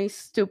so many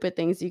stupid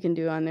things you can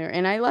do on there,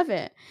 and I love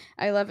it.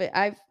 I love it.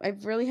 I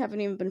really haven't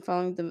even been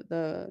following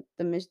the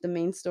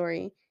main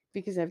story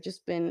because I've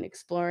just been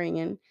exploring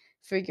and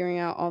figuring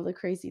out all the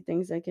crazy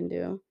things I can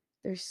do.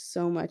 There's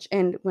so much.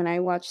 And when I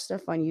watch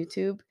stuff on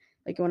YouTube,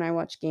 like when I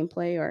watch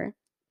gameplay or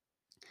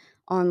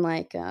on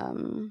like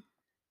on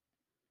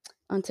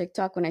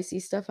TikTok, when I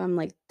see stuff, I'm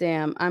like,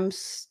 "Damn, I'm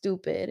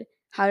stupid.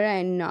 How did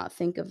I not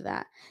think of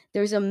that?"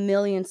 There's a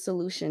million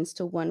solutions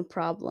to one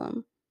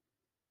problem.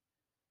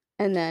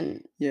 And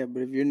then Yeah,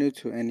 but if you're new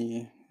to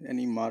any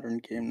modern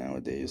game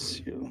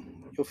nowadays, you'll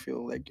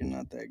feel like you're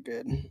not that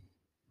good.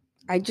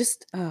 I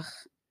just ugh,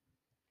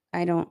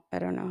 I don't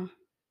know.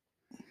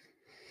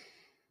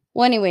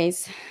 Well,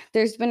 anyways,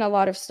 there's been a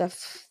lot of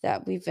stuff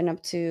that we've been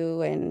up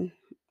to and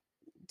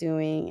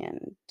doing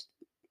and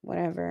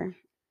whatever.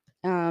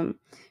 Um,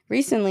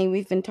 Recently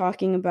we've been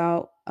talking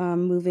about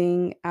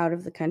moving out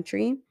of the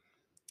country.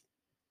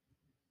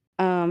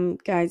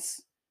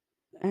 Guys,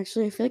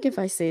 actually, I feel like if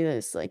I say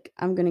this, like,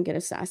 I'm gonna get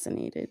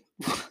assassinated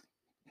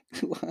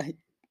Why?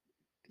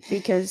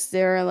 because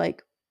there are,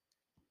 like,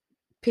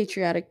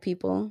 patriotic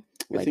people,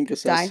 I like, think diehard.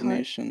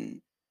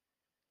 assassination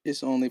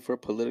is only for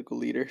political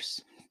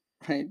leaders,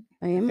 right?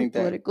 I I am a think that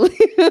political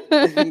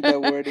I think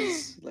that word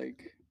is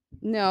like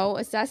No,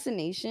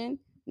 assassination?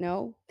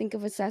 No, think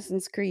of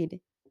Assassin's Creed.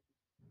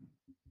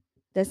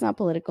 That's not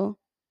political.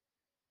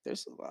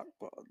 there's a lot.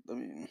 Well, I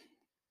mean,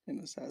 in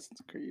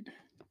Assassin's Creed, you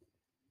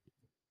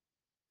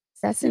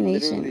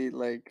Assassination. literally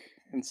like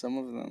in some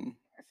of them.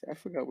 I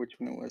forgot which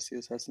one it was, the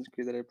Assassin's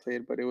Creed that I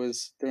played, but it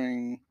was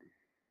during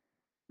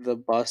the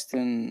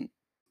Boston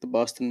the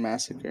Boston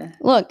Massacre.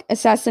 Look,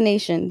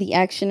 assassination, the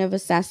action of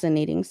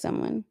assassinating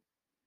someone.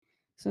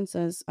 So it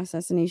says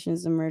assassination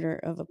is the murder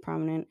of a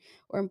prominent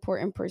or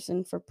important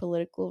person for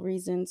political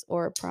reasons,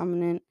 or a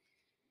prominent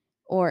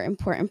or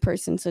important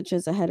person such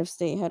as a head of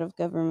state, head of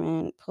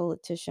government,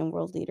 politician,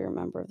 world leader,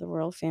 member of the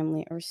royal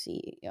family, or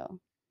CEO.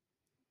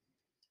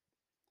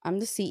 I'm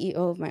the CEO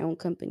of my own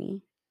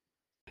company.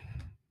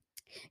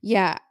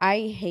 Yeah,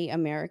 I hate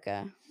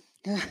America.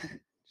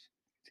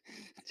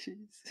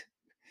 Jeez.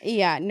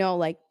 Yeah, no,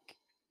 like,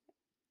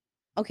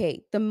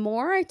 okay, the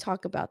more I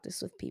talk about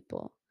this with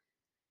people,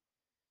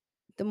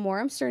 the more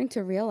I'm starting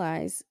to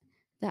realize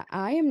that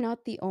I am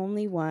not the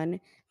only one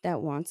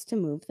that wants to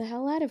move the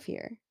hell out of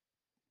here.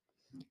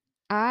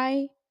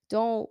 I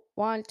don't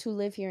want to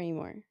live here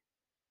anymore.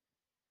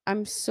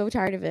 I'm so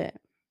tired of it.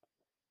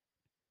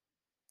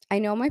 I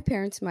know my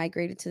parents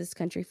migrated to this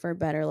country for a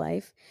better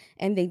life,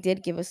 and they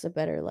did give us a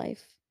better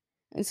life.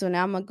 And so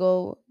now I'm gonna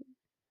go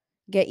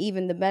get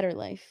even the better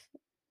life.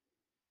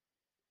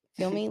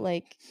 Feel me?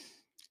 Like,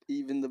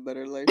 Even the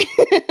better life.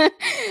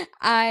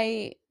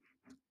 I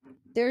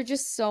there are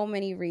just so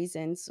many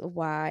reasons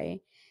why,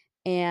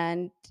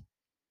 and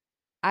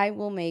I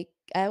will make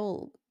a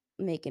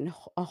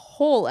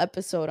whole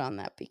episode on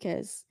that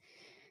because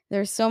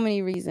there are so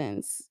many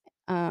reasons.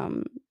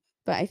 Um,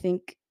 but I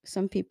think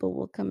some people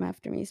will come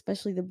after me,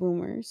 especially the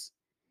boomers,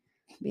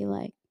 be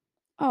like,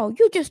 "Oh,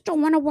 you just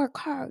don't want to work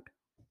hard."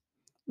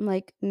 I'm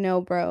like, "No,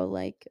 bro.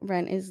 Like,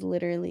 rent is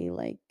literally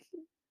like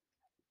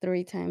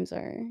 3 times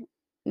our."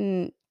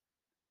 Mm,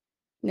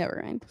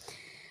 never mind.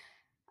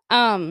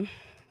 Um,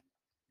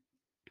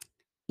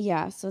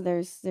 yeah. So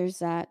there's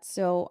that.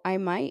 So I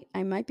might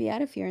be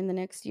out of here in the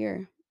next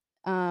year,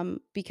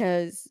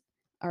 because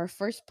our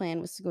first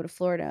plan was to go to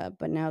Florida,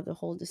 but now the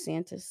whole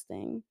DeSantis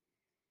thing,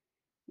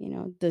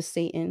 the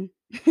Satan.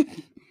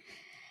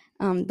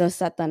 The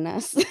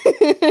Satanas.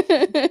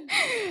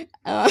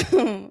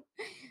 um,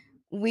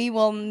 we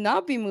will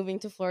not be moving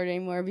to Florida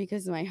anymore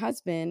because my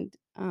husband,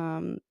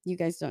 you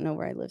guys don't know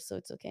where I live, so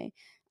it's okay,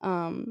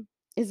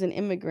 is an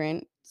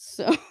immigrant.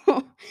 So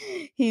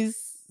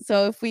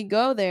so if we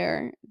go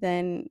there,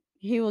 then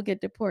he will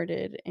get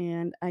deported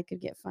and I could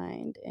get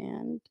fined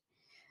and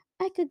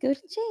I could go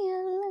to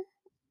jail.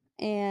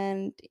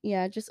 And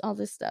yeah, just all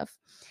this stuff.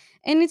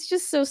 And it's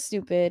just so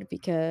stupid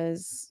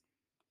because,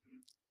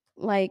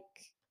 like,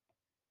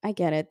 I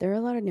get it. There are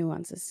a lot of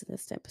nuances to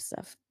this type of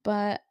stuff,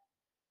 but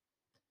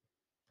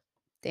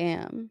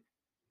damn,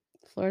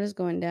 Florida's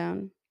going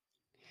down,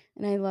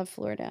 and I love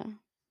Florida.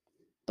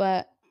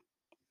 But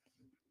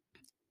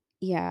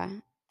yeah,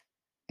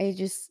 I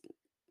just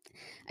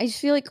I just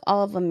feel like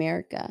all of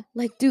America.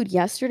 Like, dude,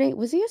 yesterday,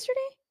 was it yesterday?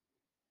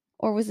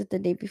 Or was it the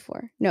day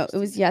before? No, it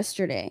was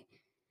Yesterday.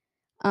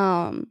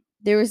 yesterday.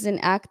 There was an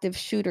active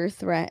shooter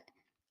threat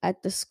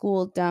at the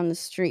school down the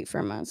street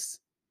from us.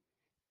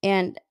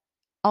 And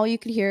all you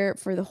could hear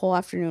for the whole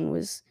afternoon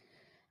was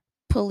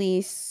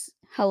police,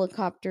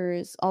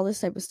 helicopters, all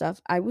this type of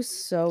stuff. I was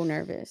so I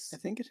nervous.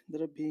 think it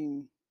ended up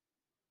being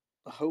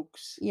a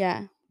hoax.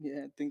 Yeah.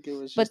 Yeah, I think it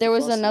was But just a there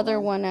was false another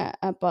alarm. one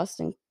at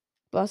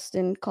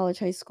Boston College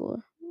High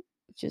School,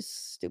 which is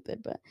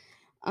stupid, but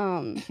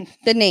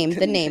the name,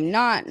 The the name. name,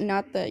 not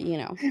the,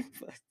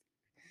 But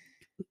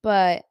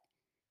but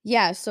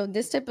yeah, so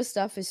this type of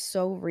stuff is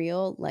so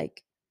real.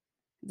 Like,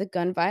 the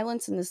gun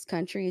violence in this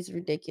country is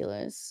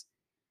ridiculous.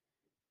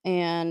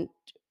 And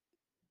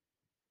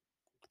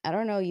I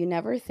don't know, you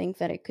never think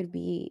that it could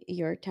be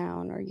your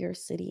town or your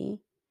city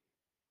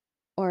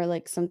or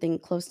like something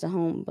close to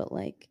home, but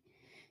like,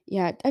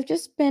 yeah, I've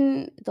just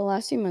been the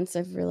last few months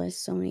I've realized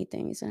so many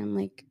things and I'm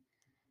like,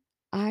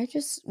 I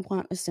just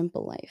want a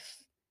simple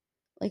life.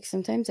 Like,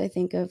 sometimes I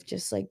think of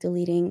just like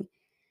deleting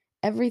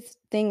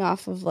everything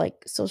off of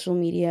like social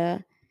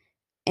media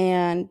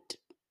and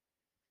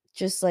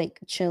just like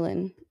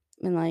chilling,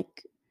 and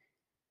like,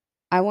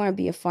 I want to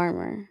be a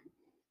farmer.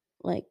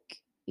 Like,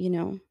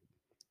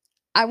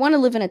 I want to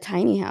live in a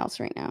tiny house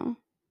right now.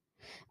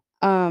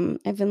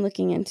 I've been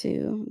looking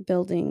into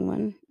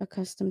building a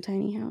custom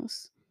tiny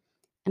house,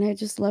 and I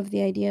just love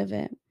the idea of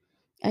it.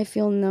 I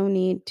feel no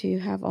need to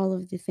have all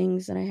of the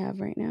things that I have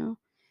right now.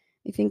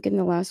 I think in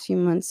the last few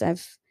months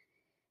I've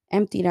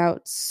emptied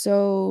out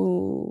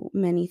so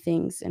many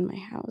things in my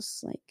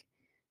house, like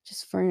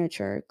just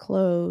furniture,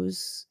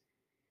 clothes,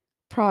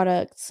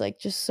 products, like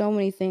just so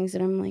many things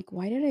that I'm like,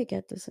 why did I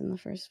get this in the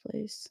first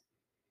place?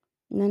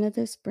 None of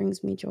this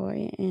brings me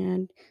joy,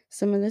 and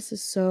some of this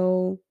is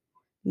so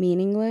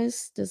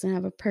meaningless, doesn't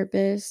have a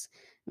purpose.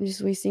 I'm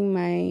just wasting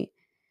my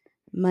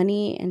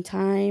money and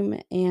time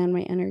and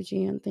my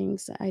energy on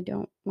things that I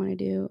don't want to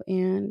do.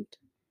 And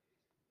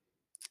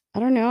I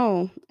don't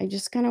know. I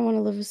just kind of want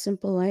to live a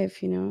simple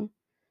life, you know?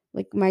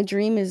 Like, my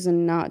dream is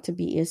not to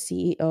be a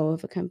CEO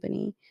of a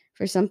company.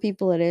 For some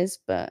people, it is,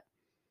 but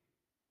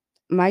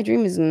my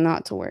dream is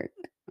not to work.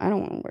 I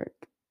don't want to work.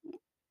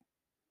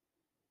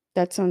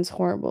 That sounds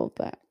horrible,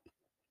 but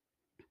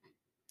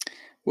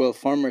Well,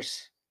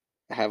 farmers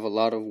have a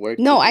lot of work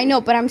to no, I do.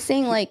 know, but I'm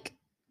saying, like,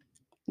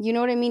 you know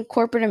what I mean?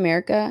 Corporate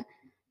America.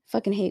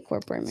 Fucking hate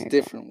corporate It's America.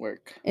 different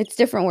work. It's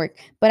different work.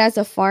 But as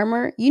a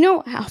farmer, you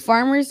know how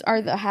farmers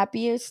are the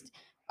happiest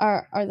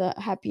are the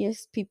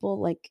happiest people,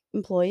 like,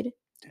 employed?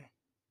 Yeah.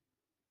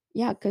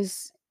 Yeah,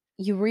 cuz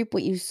you reap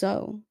what you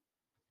sow.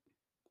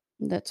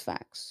 That's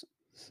facts.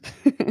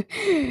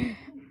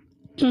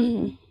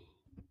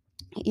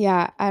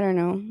 Yeah, I don't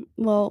know.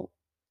 Well,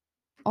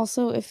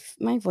 also, if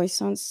my voice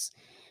sounds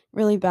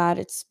really bad,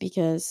 it's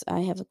because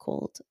I have a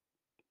cold.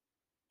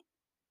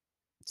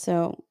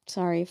 So,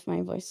 sorry if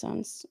my voice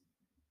sounds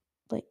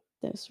like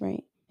this,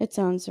 right? It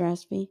sounds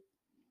raspy.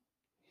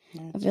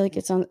 No, I it's feel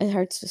like fine. it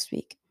hurts to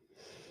speak.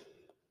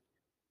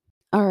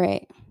 All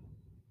right.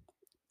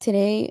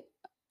 Today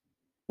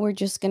we're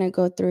just going to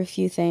go through a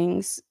few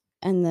things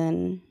and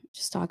then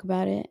just talk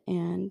about it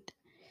and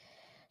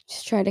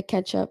just try to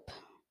catch up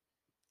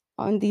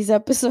on these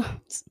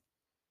episodes.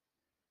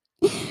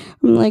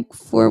 I'm like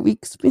 4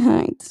 weeks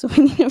behind, so I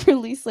need to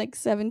release like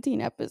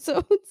 17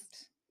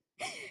 episodes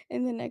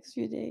in the next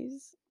few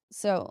days.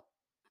 So,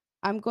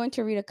 I'm going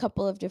to read a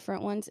couple of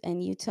different ones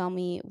and you tell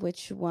me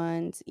which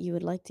ones you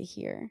would like to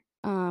hear.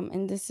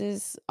 And this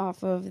is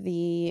off of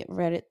the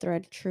Reddit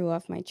thread True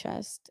Off My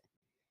Chest.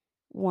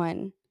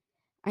 1.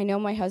 I know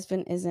my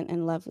husband isn't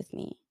in love with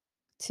me.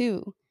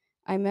 2.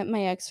 I met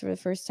my ex for the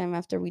first time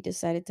after we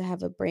decided to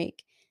have a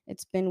break.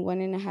 It's been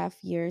 1.5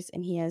 years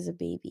and he has a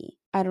baby.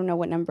 I don't know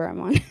what number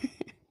I'm on.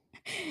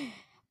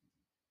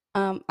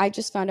 I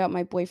just found out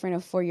my boyfriend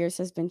of 4 years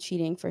has been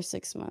cheating for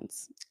 6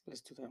 months.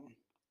 Let's do that one.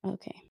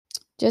 Okay.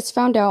 Just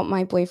found out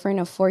my boyfriend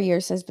of 4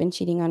 years has been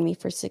cheating on me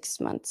for 6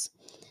 months.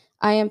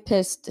 I am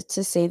pissed,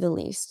 to say the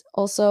least.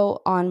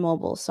 Also on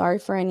mobile. Sorry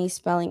for any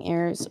spelling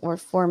errors or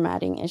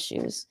formatting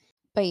issues.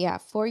 But yeah,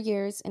 4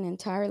 years, an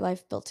entire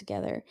life built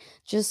together,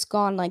 just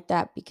gone like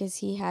that because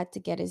he had to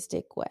get his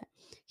dick wet.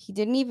 He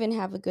didn't even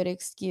have a good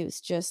excuse,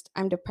 just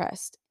I'm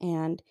depressed,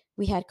 and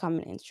we had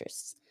common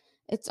interests.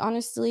 It's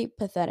honestly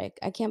pathetic.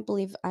 I can't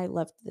believe I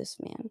loved this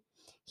man.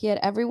 He had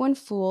everyone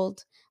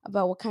fooled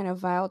about what kind of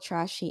vile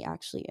trash he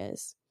actually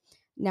is.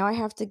 Now I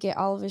have to get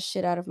all of his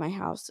shit out of my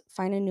house,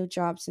 find a new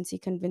job since he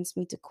convinced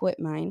me to quit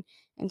mine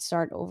and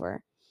start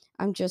over.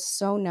 I'm just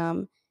so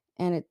numb,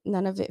 and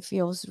none of it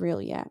feels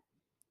real yet.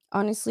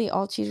 Honestly,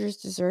 all cheaters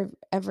deserve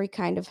every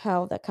kind of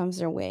hell that comes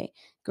their way.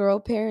 Grow a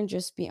pair and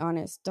just be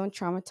honest. Don't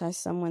traumatize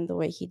someone the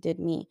way he did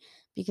me,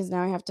 because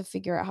now I have to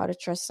figure out how to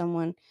trust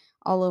someone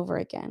all over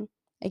again.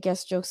 I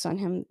guess joke's on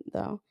him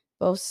though.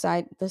 The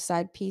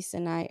side piece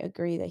and I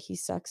agree that he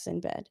sucks in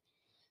bed.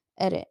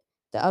 Edit.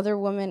 The other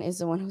woman is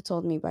the one who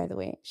told me, by the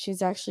way.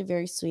 She's actually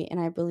very sweet, and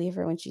I believe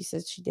her when she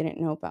says she didn't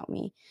know about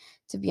me.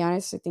 To be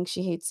honest, I think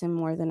she hates him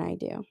more than I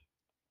do.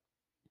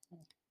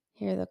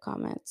 Here are the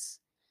comments.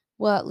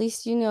 Well, at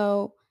least you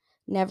know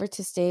never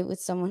to stay with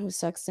someone who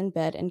sucks in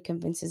bed and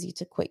convinces you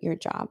to quit your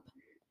job.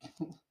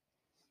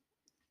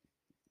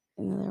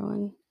 Another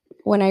one.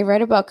 When I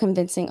read about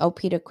convincing OP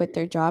to quit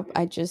their job,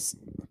 I just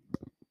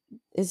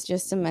is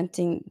just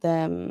cementing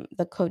the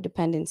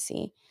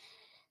codependency.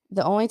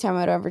 The only time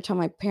I'd ever tell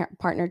my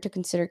partner to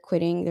consider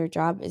quitting their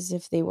job is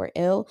if they were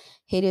ill,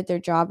 hated their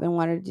job, and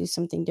wanted to do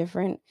something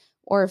different,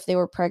 or if they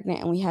were pregnant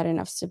and we had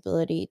enough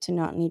stability to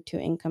not need two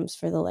incomes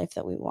for the life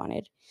that we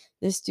wanted.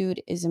 This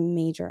dude is a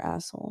major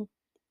asshole.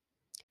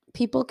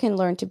 People can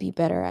learn to be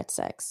better at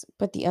sex,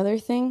 but the other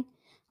thing,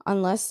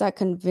 unless that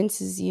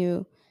convinces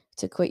you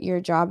to quit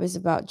your job is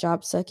about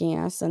job sucking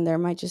ass, then there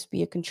might just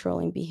be a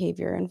controlling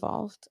behavior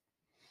involved.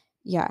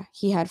 Yeah,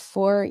 he had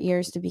 4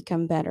 years to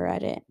become better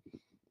at it.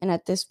 And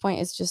at this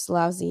point, it's just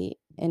lousy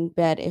in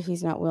bed if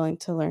he's not willing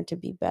to learn to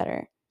be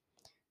better.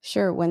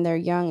 Sure, when they're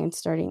young and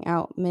starting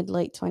out, mid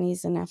late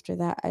 20s, and after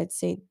that, I'd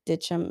say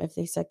ditch them if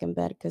they suck in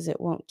bed because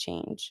it won't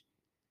change.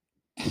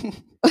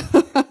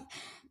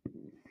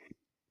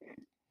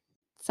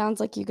 Sounds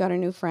like you got a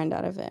new friend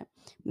out of it.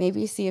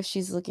 Maybe see if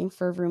she's looking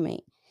for a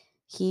roommate.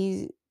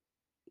 He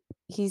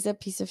he's a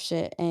piece of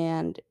shit,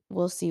 and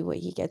we'll see what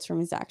he gets from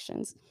his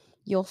actions.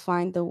 You'll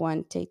find the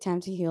one. Take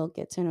time to heal,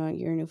 get to know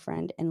your new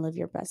friend, and live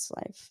your best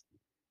life.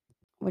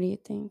 What do you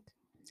think?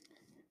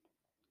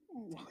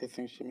 Well, I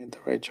think she made the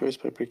right choice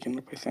by breaking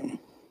up with him.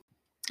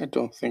 I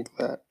don't think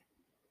that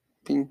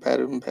being bad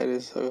in bed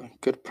is a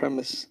good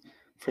premise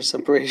for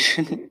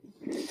separation,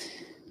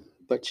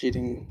 but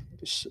cheating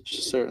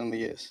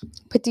certainly is.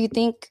 But do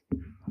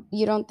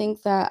you don't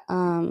think that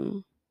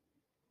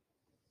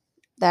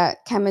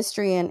that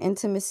chemistry and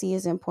intimacy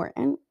is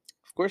important?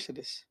 Of course, it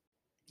is.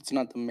 It's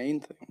not the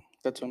main thing.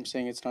 That's what I'm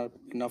saying. It's not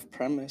enough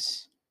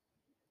premise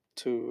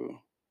to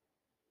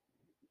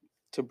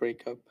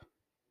break up,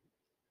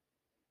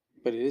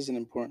 but it is an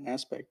important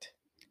aspect.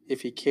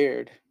 If he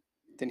cared,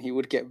 then he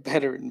would get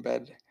better in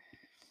bed.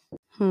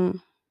 Hmm.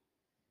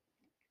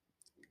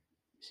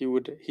 He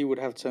would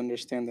have to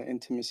understand that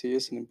intimacy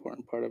is an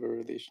important part of a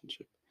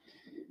relationship.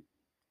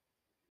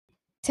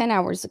 10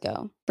 hours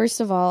ago. First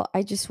of all,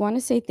 I just want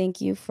to say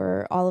thank you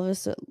for all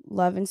of the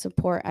love and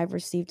support I've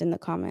received in the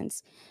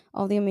comments.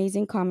 All the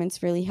amazing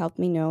comments really helped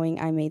me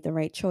knowing I made the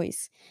right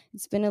choice.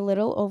 It's been a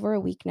little over a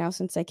week now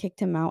since I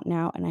kicked him out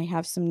now, and I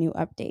have some new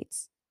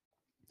updates.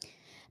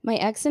 My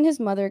ex and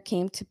his mother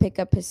came to pick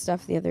up his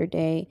stuff the other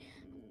day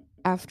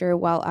after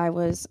while I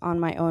was on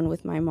my own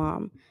with my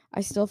mom.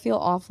 I still feel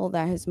awful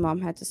that his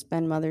mom had to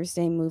spend Mother's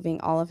Day moving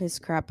all of his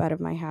crap out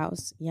of my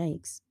house.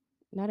 Yikes.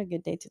 Not a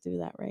good day to do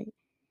that, right?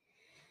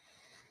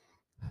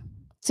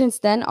 Since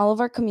then, all of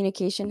our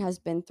communication has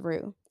been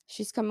through.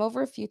 She's come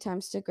over a few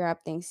times to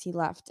grab things he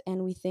left,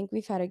 and we think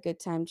we've had a good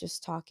time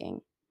just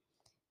talking.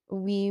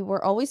 We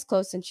were always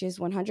close, and she is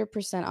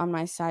 100% on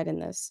my side in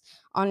this.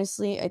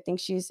 Honestly, I think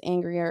she's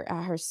angrier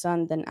at her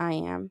son than I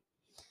am.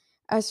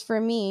 As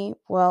for me,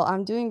 well,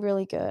 I'm doing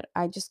really good.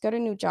 I just got a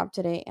new job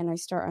today, and I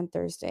start on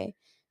Thursday.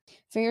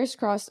 Fingers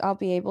crossed I'll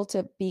be able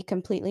to be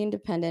completely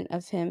independent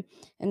of him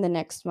in the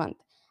next month.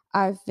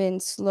 I've been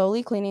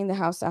slowly cleaning the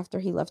house after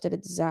he left it a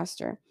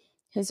disaster.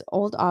 His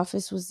old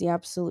office was the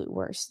absolute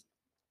worst.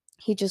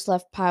 He just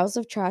left piles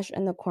of trash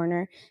in the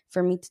corner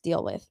for me to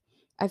deal with.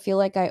 I feel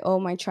like I owe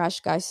my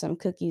trash guys some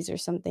cookies or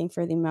something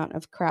for the amount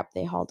of crap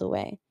they hauled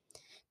away.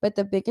 But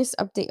the biggest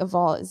update of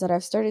all is that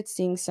I've started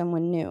seeing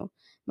someone new.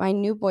 My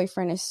new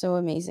boyfriend is so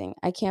amazing.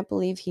 I can't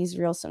believe he's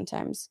real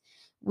sometimes.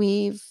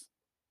 We've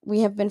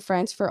we have been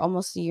friends for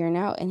almost a year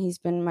now, and he's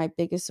been my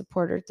biggest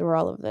supporter through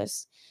all of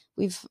this.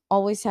 We've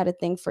always had a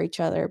thing for each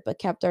other, but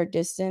kept our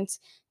distance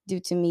due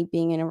to me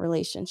being in a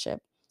relationship.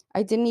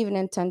 I didn't even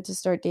intend to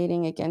start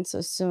dating again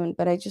so soon,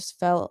 but I just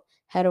fell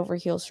head over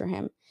heels for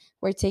him.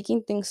 We're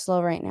taking things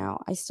slow right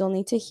now. I still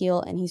need to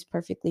heal, and he's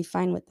perfectly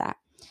fine with that.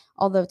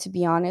 Although to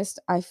be honest,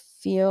 I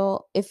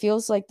feel it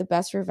feels like the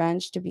best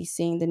revenge to be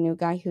seeing the new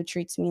guy who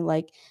treats me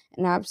like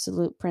an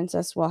absolute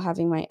princess while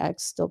having my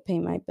ex still pay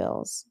my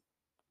bills.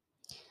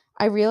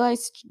 I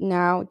realized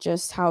now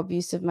just how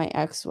abusive my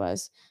ex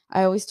was.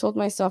 I always told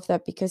myself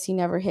that because he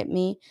never hit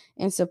me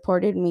and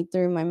supported me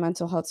through my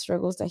mental health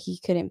struggles that he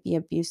couldn't be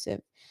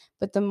abusive.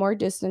 But the more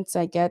distance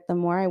I get, the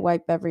more I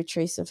wipe every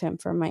trace of him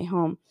from my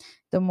home.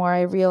 The more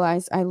I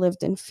realize I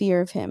lived in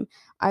fear of him.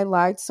 I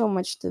lied so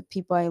much to the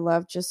people I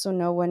loved just so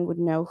no one would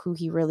know who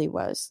he really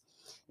was.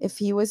 If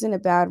he was in a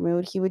bad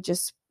mood, he would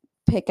just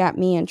pick at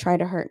me and try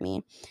to hurt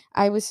me.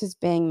 I was his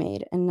bang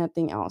maid and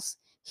nothing else.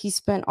 He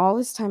spent all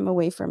his time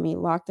away from me,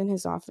 locked in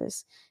his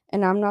office,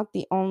 and I'm not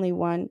the only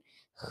one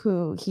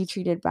who he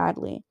treated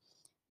badly.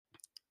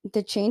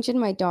 The change in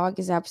my dog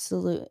is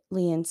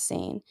absolutely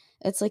insane.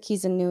 It's like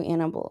he's a new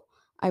animal.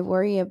 I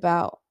worry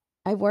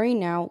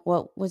now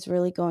what was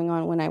really going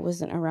on when I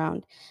wasn't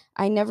around.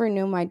 I never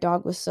knew my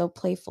dog was so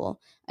playful.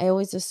 I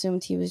always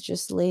assumed he was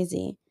just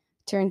lazy.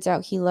 Turns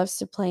out he loves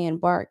to play and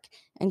bark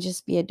and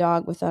just be a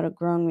dog without a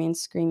grown man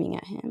screaming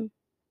at him.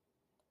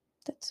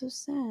 That's so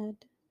sad.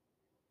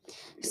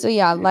 So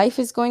yeah, life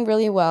is going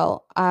really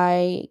well.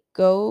 I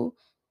go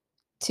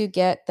to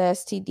get the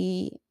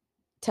STD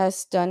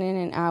test done in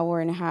an hour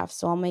and a half,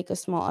 so I'll make a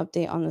small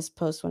update on this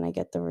post when I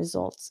get the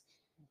results.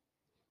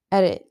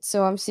 Edit.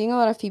 So I'm seeing a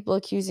lot of people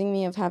accusing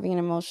me of having an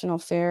emotional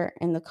affair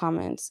in the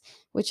comments,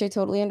 which I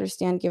totally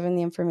understand given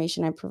the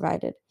information I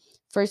provided.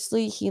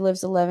 Firstly, he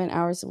lives 11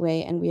 hours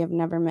away and we have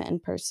never met in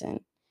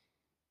person.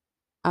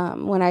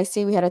 When I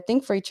say we had a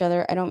thing for each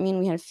other, I don't mean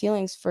we had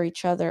feelings for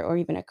each other or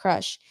even a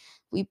crush.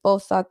 We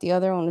both thought the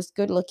other one was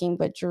good looking,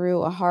 but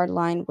drew a hard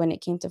line when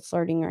it came to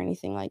flirting or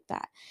anything like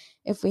that.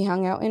 If we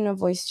hung out in a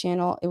voice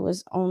channel, it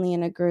was only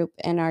in a group,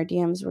 and our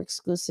DMs were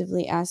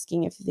exclusively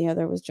asking if the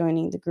other was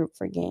joining the group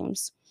for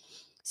games.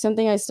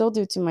 Something I still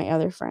do to my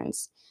other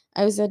friends.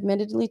 I was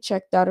admittedly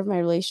checked out of my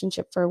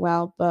relationship for a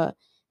while, but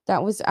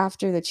that was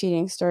after the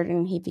cheating started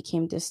and he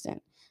became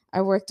distant.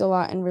 I worked a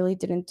lot and really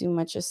didn't do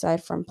much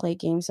aside from play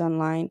games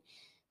online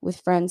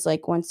with friends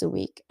like once a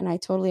week, and I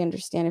totally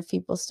understand if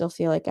people still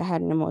feel like I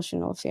had an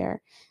emotional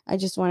affair. I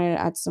just wanted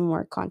to add some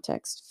more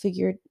context.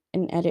 Figured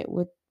an edit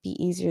would be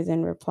easier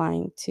than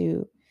replying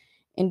to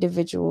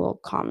individual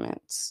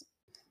comments.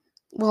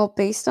 Well,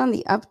 based on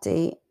the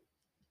update,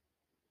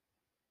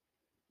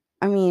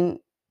 I mean,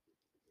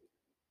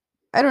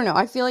 I don't know.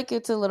 I feel like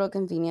it's a little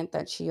convenient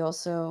that she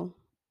also,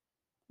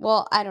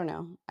 well, I don't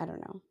know. I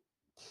don't know.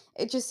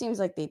 It just seems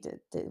like they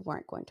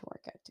weren't going to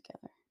work out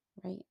together,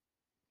 right?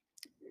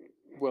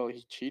 Well,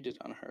 he cheated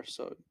on her,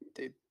 so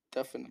they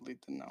definitely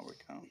did not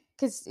work out.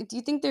 Because do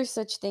you think there's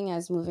such thing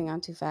as moving on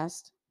too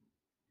fast?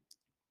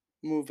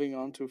 Moving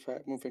on too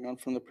fast, moving on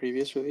from the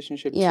previous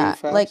relationship too Yeah,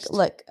 like fast.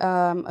 look,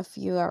 a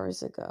few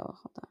hours ago.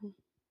 Hold on.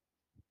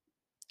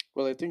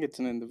 Well, I think it's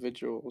an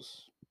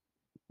individual's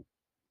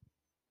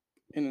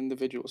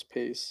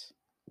pace.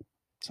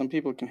 Some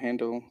people can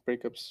handle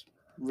breakups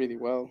really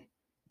well.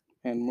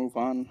 and move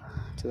on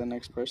to the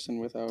next person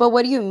without. But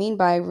what do you mean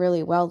by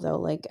really well though?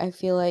 Like I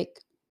feel like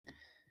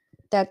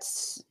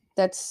that's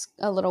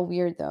a little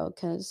weird though,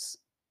 cuz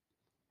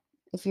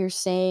if you're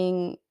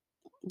saying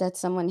that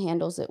someone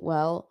handles it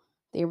well,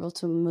 they're able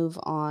to move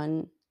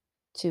on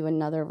to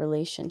another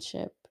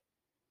relationship.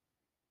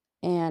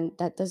 And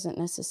that doesn't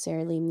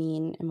necessarily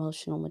mean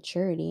emotional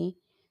maturity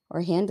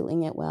or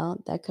handling it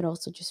well. That could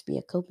also just be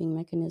a coping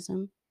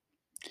mechanism.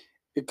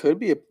 It could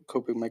be a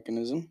coping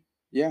mechanism.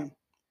 Yeah.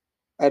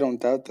 I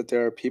don't doubt that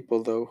there are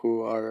people though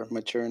who are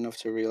mature enough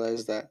to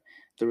realize that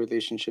the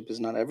relationship is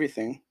not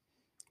everything,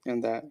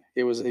 and that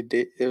it was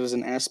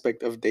an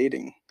aspect of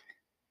dating,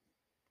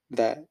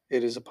 that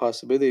it is a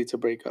possibility to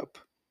break up,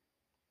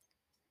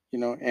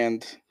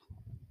 and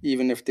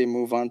even if they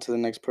move on to the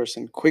next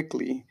person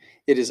quickly,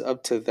 it is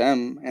up to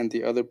them and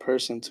the other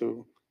person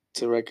to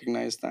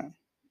recognize that.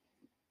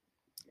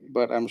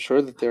 But I'm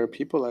sure that there are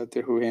people out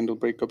there who handle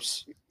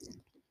breakups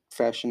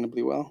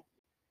fashionably well.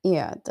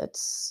 Yeah,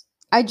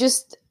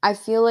 I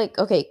feel like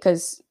okay,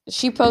 cuz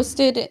she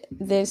posted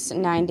this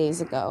 9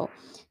 days ago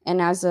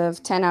and as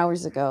of 10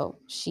 hours ago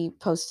she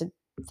posted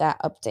that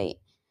update.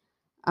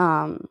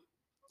 Um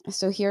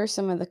so here are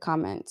some of the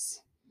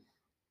comments.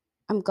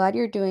 I'm glad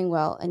you're doing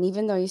well, and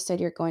even though you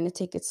said you're going to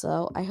take it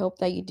slow, I hope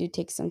that you do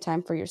take some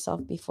time for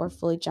yourself before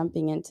fully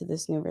jumping into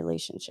this new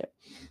relationship.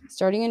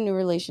 Starting a new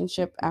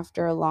relationship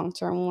after a long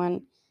term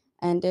one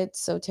ended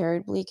so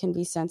terribly can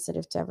be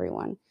sensitive to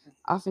everyone.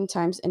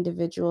 Oftentimes,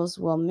 individuals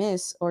will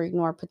miss or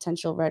ignore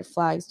potential red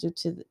flags due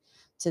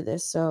to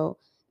this, so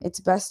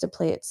it's best to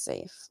play it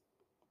safe.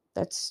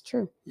 That's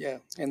true. Yeah,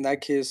 in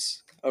that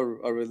case, a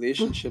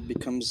relationship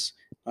becomes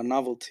a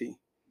novelty.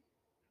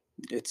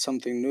 It's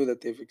something new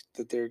that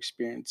they're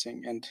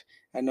experiencing, and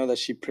I know that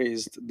she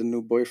praised the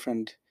new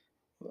boyfriend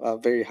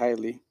very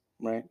highly,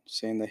 right?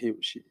 Saying that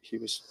he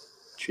was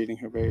treating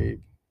her very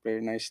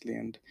nicely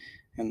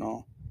and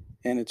all.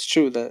 And it's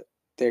true that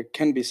there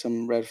can be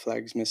some red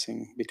flags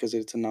missing because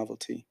it's a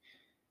novelty.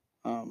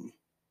 Um,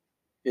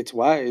 it's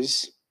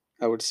wise,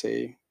 I would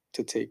say,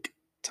 to take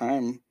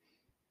time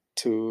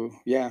to,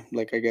 yeah,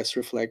 like I guess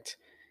reflect,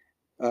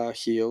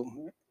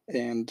 heal,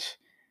 and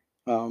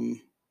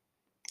um,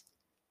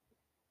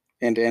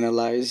 and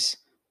analyze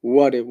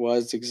what it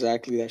was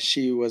exactly that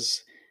she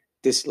was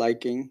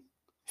disliking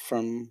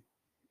from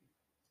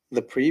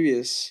the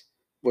previous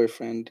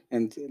boyfriend,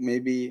 and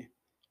maybe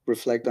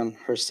reflect on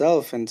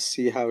herself and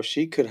see how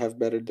she could have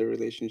bettered the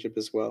relationship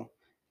as well,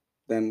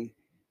 then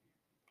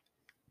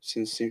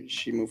since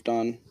she moved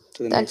on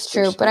to the next That's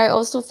true, but person. I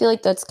also feel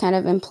like that's kind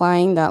of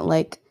implying that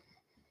like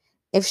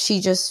if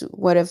she just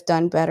would have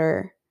done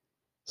better,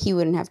 he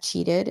wouldn't have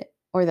cheated,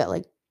 or that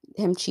like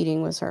him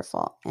cheating was her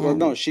fault. Well,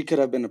 no, And she could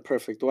have been a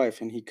perfect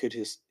wife and he could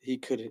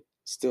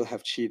still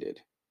have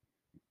cheated.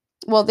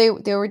 well, they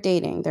were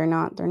dating. They're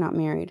not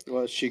married.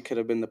 Well, she could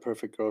have been the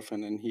perfect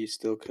girlfriend and he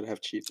still could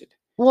have cheated.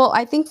 Well,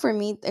 I think for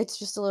me it's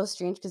just a little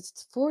strange because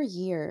it's 4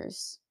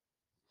 years.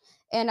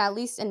 And at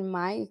least in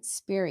my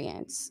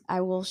experience,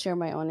 I will share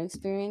my own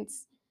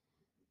experience.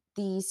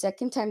 The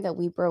second time that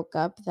we broke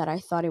up that I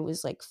thought it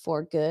was like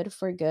for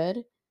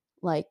good,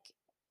 like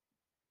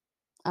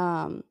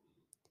um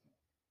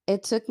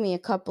it took me a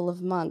couple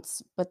of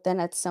months, but then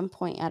at some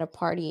point at a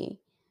party,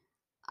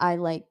 I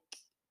like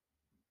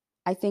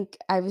I think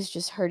I was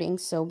just hurting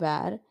so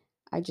bad.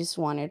 I just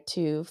wanted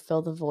to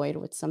fill the void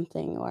with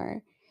something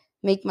or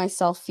make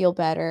myself feel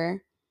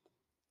better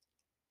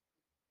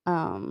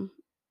um,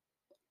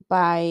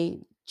 by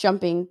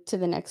jumping to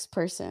the next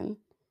person.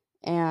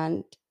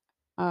 And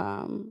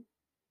um,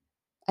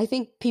 I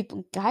think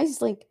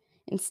guys, like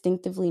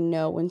instinctively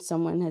know when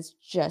someone has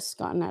just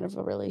gotten out of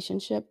a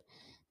relationship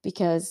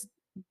because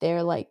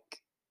they're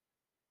like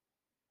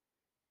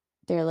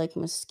they're like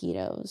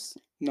mosquitoes.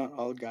 Not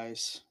all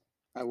guys,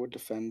 I would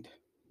defend.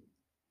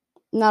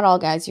 Not all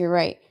guys, you're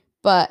right.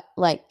 But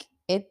like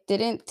it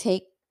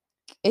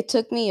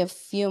took me a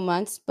few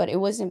months, but it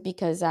wasn't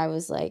because I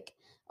was like,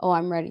 "Oh,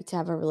 I'm ready to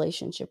have a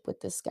relationship with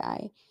this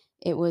guy."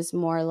 It was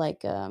more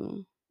like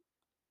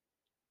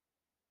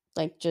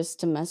just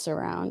to mess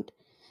around.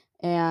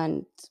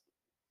 And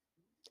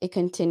it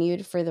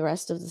continued for the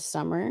rest of the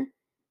summer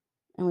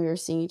and we were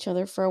seeing each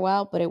other for a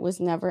while, but it was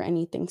never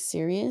anything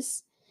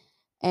serious.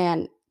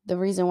 And the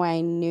reason why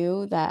I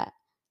knew that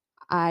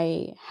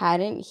I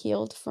hadn't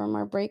healed from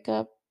our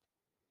breakup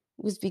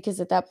was because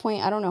at that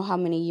point, I don't know how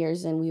many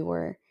years in we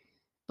were,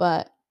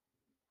 but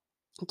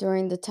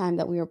during the time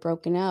that we were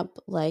broken up,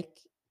 like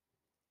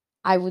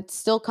I would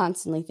still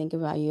constantly think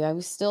about you. I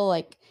was still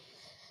like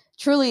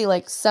truly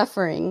like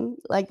suffering,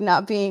 like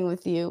not being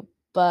with you,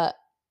 but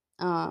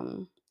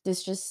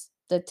this just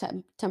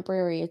the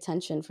temporary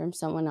attention from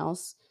someone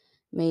else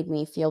made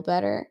me feel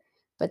better.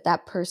 But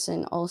that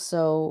person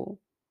also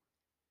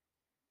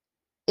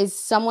is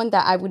someone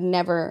that I would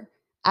never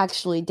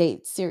actually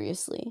date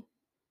seriously.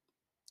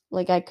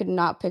 Like I could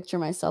not picture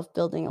myself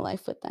building a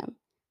life with them.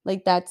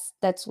 Like that's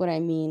what I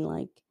mean.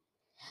 Like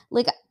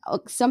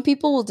some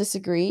people will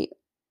disagree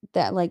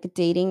that like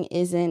dating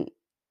isn't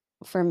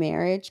for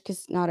marriage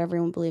because not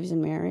everyone believes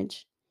in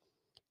marriage.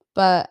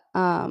 But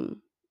at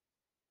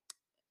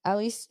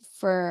least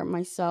for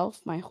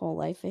myself, my whole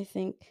life, I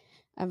think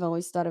I've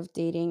always thought of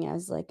dating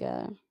as like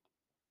a,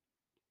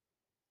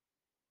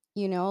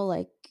 you know,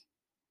 like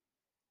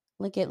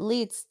it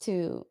leads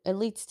to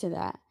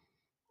that.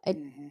 It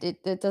Hmm.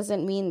 it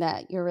doesn't mean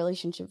that your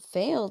relationship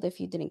failed if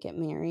you didn't get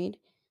married.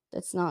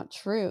 That's not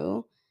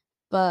true.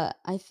 But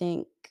I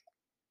think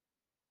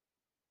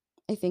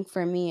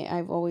for me,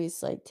 I've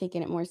always like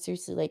taken it more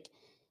seriously. Like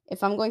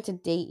if I'm going to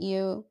date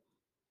you,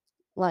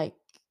 like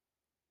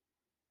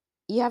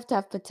you have to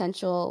have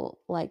potential,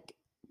 like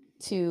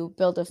to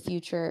build a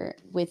future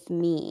with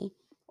me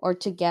or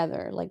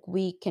together. Like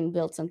we can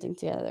build something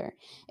together.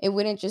 It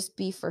wouldn't just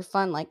be for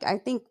fun. Like I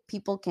think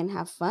people can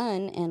have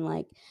fun and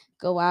like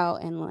go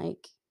out and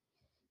like,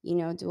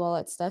 do all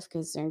that stuff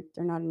because they're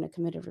not in a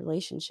committed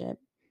relationship.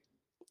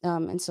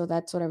 And so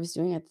that's what I was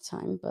doing at the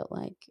time. But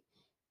like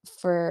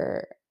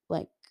for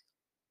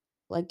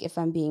like if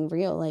I'm being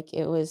real, like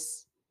it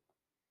was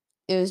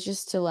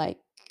just to like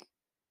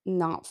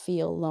not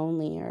feel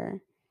lonely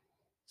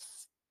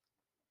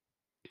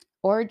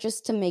or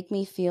just to make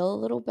me feel a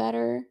little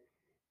better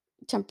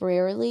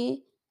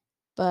temporarily,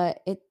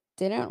 but it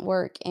didn't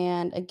work.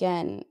 And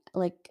again,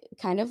 like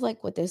kind of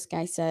like what this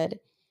guy said,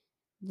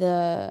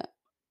 the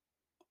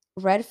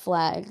red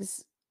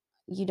flags,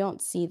 you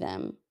don't see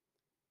them.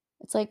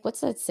 It's like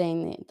what's that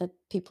saying that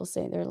people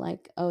say? They're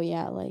like, "Oh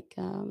yeah, like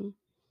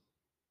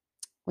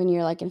when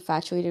you're like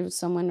infatuated with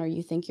someone or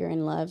you think you're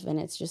in love and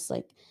it's just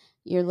like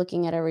you're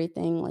looking at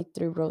everything like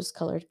through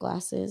rose-colored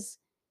glasses."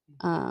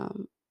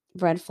 Um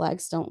Red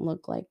flags don't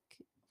look like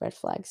red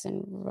flags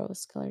in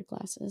rose-colored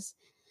glasses.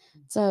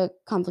 It's a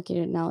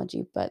complicated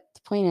analogy, but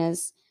the point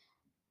is,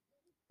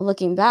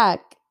 looking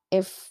back,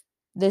 if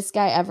this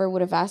guy ever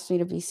would have asked me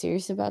to be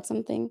serious about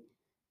something,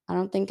 I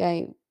don't think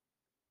I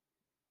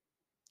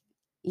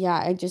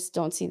just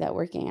don't see that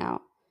working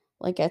out.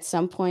 Like at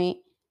some point,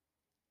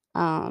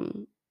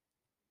 um,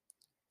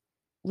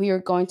 we were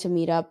going to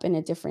meet up in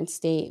a different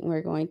state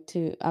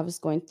and I was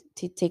going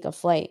to take a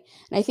flight.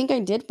 And I think I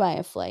did buy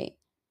a flight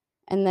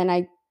and then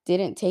I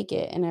didn't take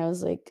it. And I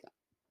was like,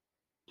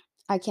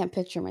 I can't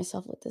picture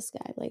myself with this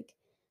guy. Like,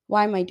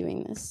 why am I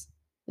doing this?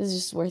 This is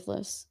just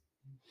worthless.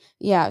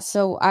 Yeah.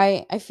 So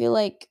I feel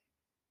like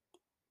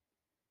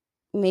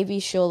maybe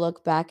she'll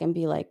look back and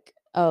be like,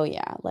 "Oh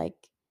yeah, like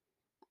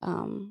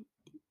um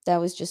that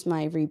was just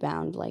my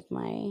rebound, like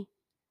my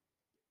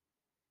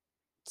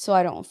so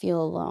I don't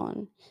feel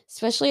alone."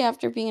 Especially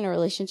after being in a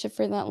relationship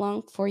for that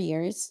long, 4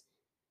 years.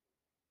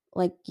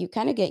 Like you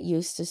kind of get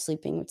used to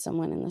sleeping with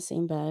someone in the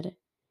same bed.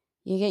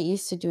 You get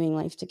used to doing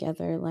life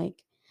together.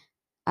 Like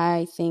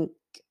I think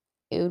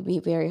it would be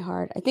very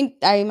hard.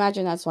 I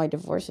imagine that's why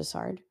divorce is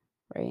hard,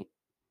 right?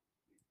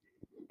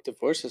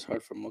 Divorce is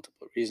hard for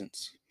multiple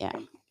reasons. Yeah.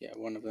 Yeah,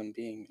 one of them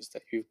being is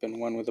that you've been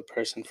one with a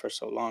person for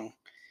so long.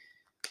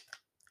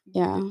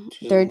 Yeah. It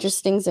just They're just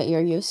almost things that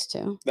you're used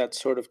to. that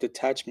sort of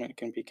detachment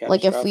can be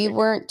Like if we catastrophic.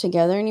 weren't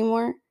together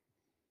anymore,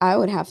 I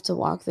would have to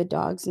walk the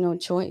dogs, no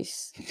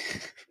choice.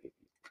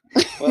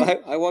 Well,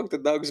 I walk the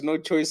dogs, no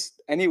choice,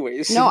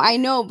 anyways. No, I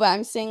know, but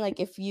I'm saying, like,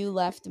 if you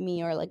left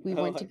me or, like, we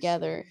Oh, weren't I see.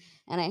 together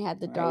and I had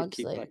the I would dogs,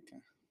 keep like like.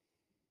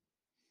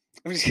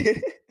 I'm just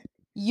kidding.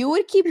 you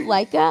would keep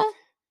Leica?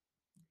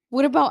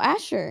 What about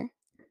Asher?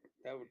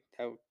 That would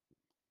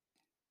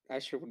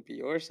Asher would be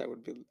yours. I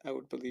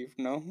would believe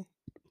no,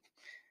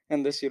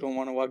 unless you don't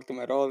want to walk them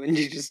at all, and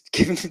you just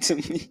give them to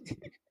me.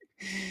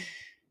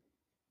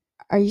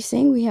 Are you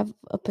saying we have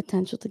a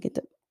potential to get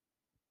the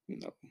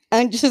No.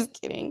 I'm just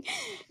kidding.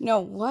 No,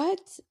 what?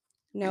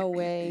 No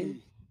way.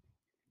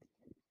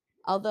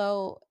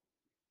 Although,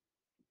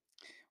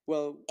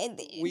 Well,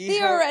 we have.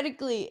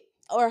 theoretically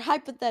or You know what's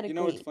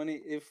hypothetically,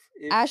 funny? If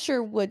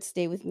Asher would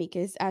stay with me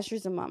because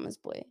Asher's a mama's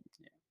boy.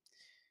 yeah,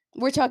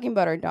 We're talking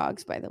about our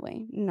dogs, by the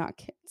way, not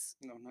kids.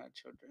 no, not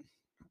children,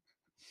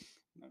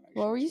 not What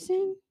actual were you saying?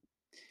 children.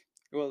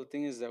 Well, the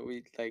thing is that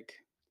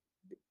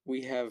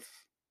we have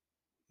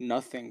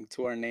nothing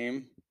to our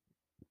name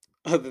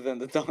other than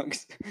the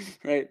dogs,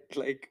 right?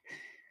 Like,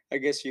 I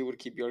guess you would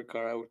keep your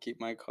car, I would keep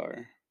my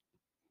car.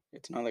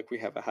 It's not like we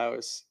have a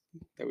house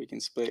that we can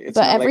split. It's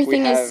But not like we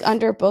everything is have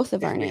under both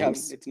of our if we have.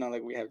 names. It's not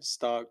like we have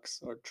stocks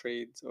or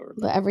trades or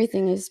But like.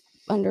 everything is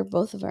under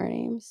both of our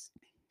names.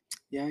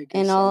 Yeah, I guess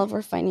And so. all of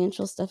our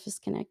financial stuff is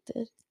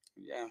connected.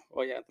 Yeah.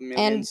 Oh yeah, the And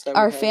millions that we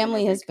our have in our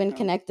family has bank been account.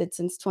 connected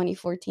since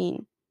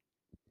 2014.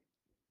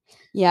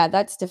 Yeah,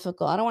 that's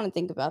difficult. I don't want to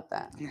think about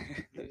that.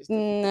 That is difficult.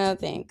 No,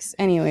 thanks.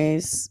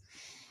 Anyways,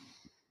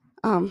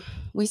 um,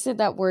 we said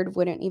that word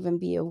wouldn't even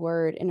be a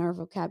word in our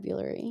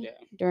vocabulary Yeah,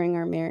 during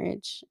our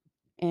marriage.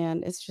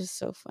 And it's just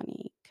so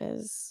funny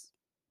because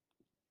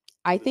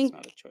I because it's not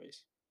a think,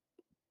 choice.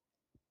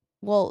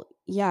 well,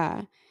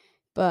 yeah,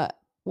 but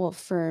well,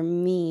 for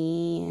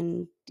me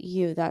and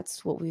you,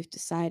 that's what we've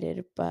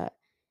decided. But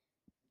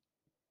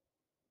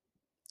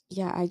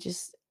yeah,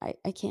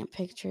 I can't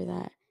picture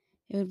that.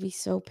 It would be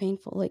so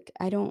painful. Like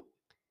I don't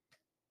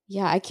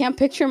yeah, I can't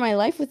picture my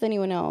life with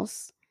anyone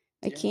else.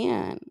 I Yeah,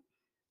 can't.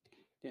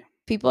 yeah.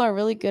 people are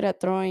really good at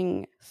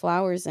throwing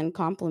flowers and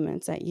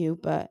compliments at you,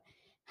 but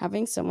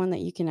having someone that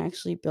you can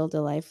actually build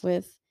a life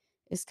with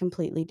is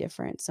completely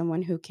different.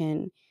 Someone who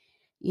can,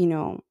 you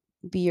know,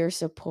 be your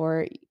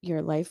support,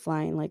 your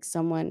lifeline, like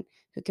someone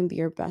who can be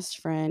your best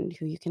friend,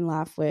 who you can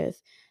laugh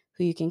with,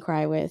 who you can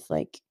cry with,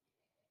 like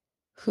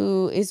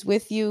who is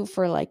with you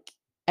for like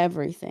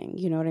everything.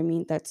 You know what I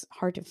mean? That's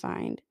hard to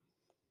find.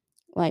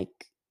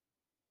 Like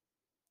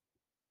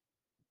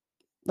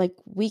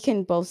we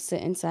can both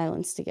sit in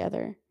silence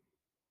together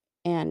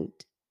and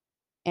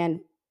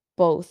and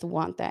both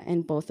want that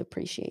and both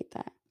appreciate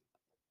that.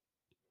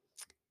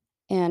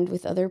 And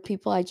with other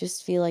people, I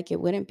just feel like it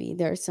wouldn't be.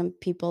 There are some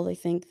people they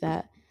think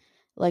that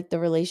like the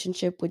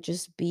relationship would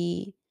just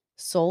be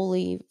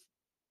solely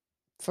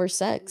for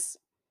sex,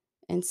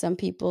 and some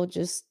people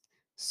just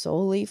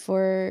solely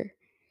for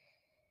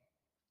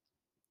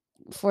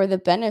the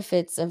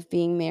benefits of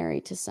being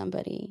married to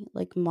somebody,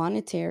 like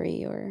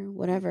monetary or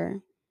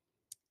whatever.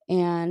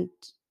 And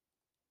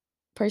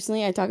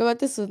personally, I talk about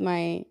this with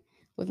my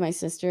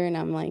sister, and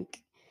I'm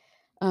like,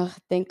 oh,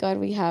 thank God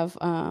we have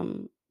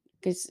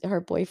cuz her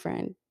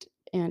boyfriend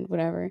and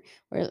whatever.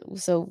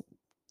 So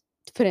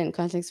to put it in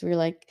context, we were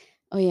like,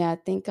 "Oh yeah,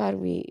 thank God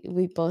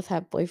we both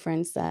have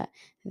boyfriends that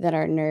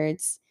are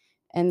nerds."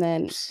 And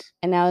then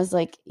and I was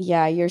like,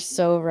 "Yeah, you're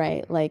so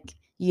right. Like,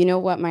 you know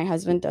what my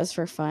husband does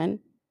for fun?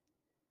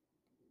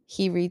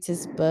 He reads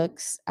his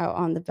books out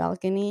on the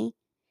balcony,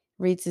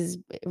 reads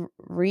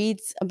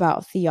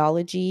about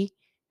theology,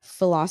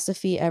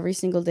 philosophy every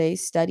single day,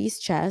 studies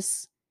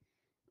chess,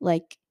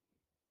 like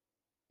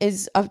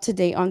is up to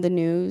date on the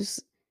news,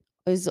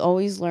 is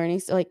always learning.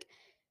 So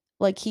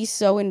like he's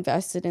so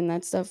invested in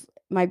that stuff.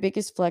 My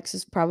biggest flex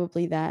is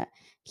probably that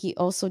he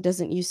also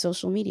doesn't use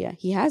social media.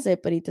 He has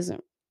it, but he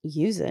doesn't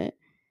use it.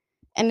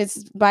 And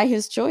it's by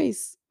his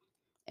choice.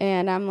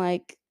 And I'm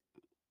like,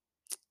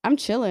 I'm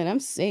chilling. I'm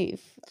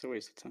safe. It's a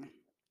waste of time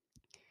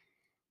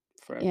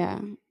for Yeah.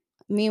 everyone.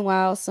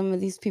 Meanwhile, some of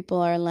these people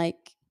are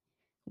like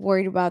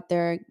worried about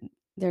their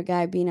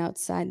guy being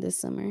outside this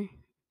summer.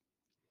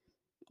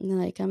 And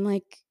like I'm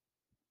like,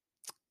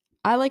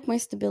 I like my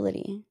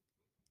stability.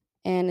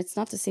 And it's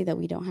not to say that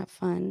we don't have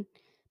fun,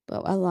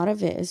 but a lot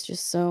of it is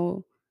just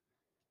so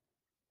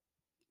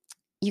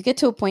you get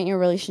to a point in your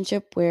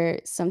relationship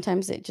where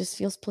sometimes it just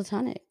feels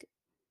platonic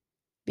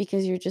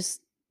because you're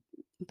just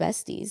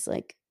besties.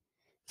 Like,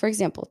 for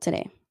example,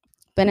 today,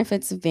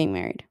 benefits of being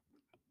married.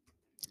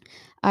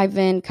 I've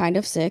been kind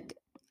of sick.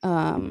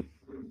 Um,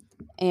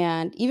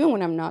 And even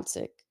when I'm not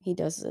sick, he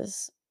does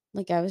this.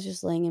 Like I was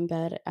just laying in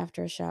bed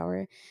after a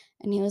shower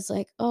and he was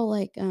like, "Oh,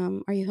 like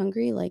are you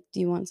hungry? Like do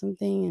you want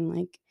something?" And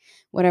like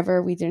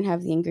whatever, we didn't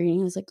have the ingredient.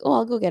 He was like, "Oh,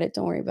 I'll go get it.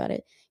 Don't worry about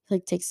it." He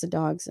like takes the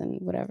dogs and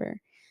whatever.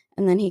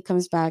 And then he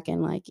comes back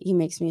and like he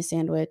makes me a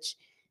sandwich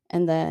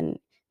and then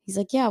he's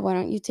like, "Yeah, why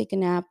don't you take a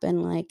nap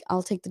and like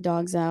I'll take the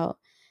dogs out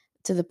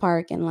to the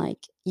park and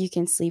like you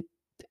can sleep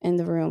in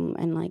the room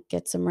and like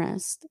get some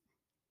rest."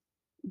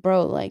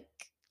 Bro, like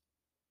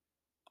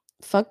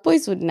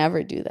fuckboys would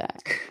never do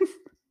that.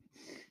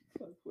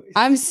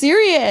 I'm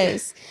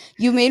serious.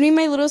 You made me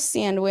my little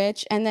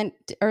sandwich, and then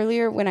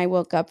earlier when I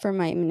woke up from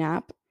my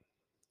nap,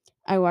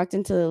 I walked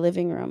into the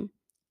living room,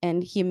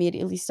 and he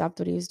immediately stopped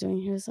what he was doing.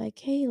 He was like,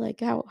 "Hey, like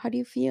how do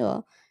you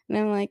feel?" And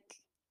I'm like,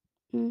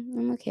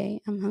 I'm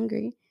okay. I'm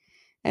hungry."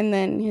 And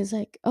then he was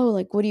like, "Oh,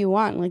 like what do you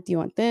want? Like do you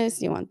want this?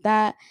 Do you want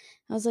that?"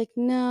 I was like,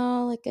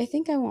 "No, like I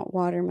think I want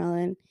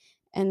watermelon."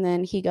 And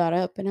then he got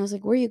up, and I was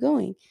like, "Where are you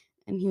going?"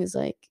 And he was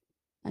like,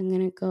 "I'm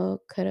gonna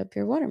go cut up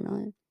your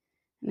watermelon."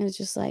 And I was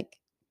just like,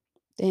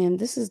 damn,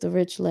 this is the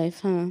rich life,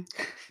 huh?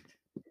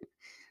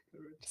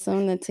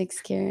 Someone that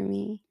takes care of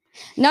me.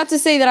 Not to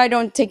say that I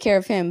don't take care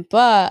of him,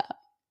 but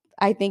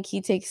I think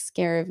he takes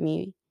care of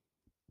me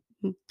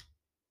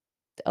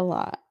a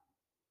lot,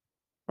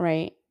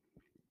 right?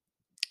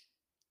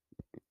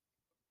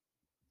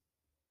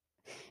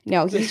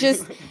 No, he's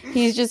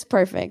just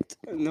perfect.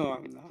 No,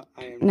 I'm not.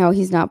 I am No, not.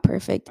 he's not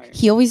perfect. I am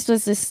He not. always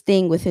does this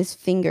thing with his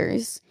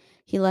fingers.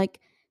 He like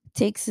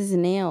takes his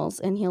nails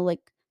and he'll like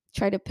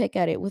try to pick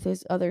at it with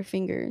his other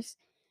fingers.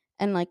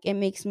 And like it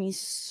makes me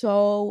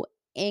so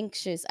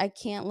anxious. I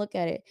can't look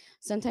at it.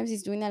 Sometimes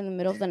he's doing that in the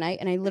middle of the night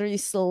and I literally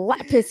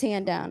slap his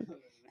hand down.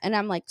 And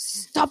I'm like,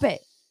 "Stop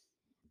it."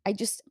 I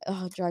just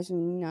it drives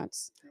me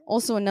nuts.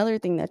 Also another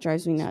thing that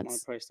drives me Small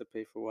nuts. price to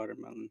pay for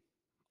watermelon.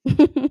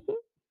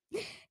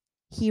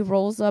 He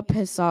rolls up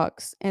his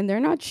socks and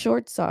they're not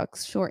short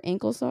socks, short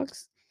ankle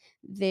socks.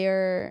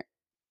 They're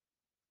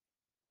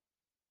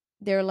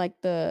they're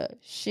like the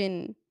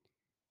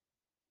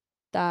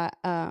that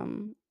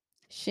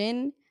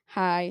shin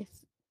high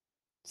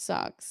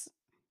socks.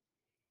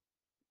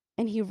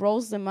 And he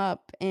rolls them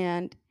up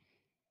and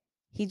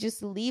he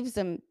just leaves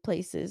them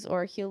places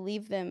or he'll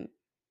leave them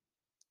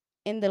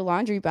in the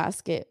laundry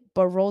basket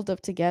but rolled up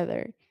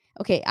together.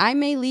 Okay, I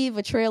may leave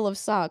a trail of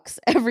socks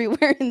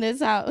everywhere in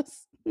this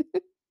house.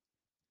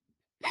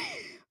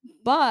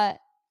 But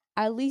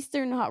at least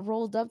they're not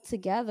rolled up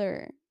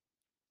together.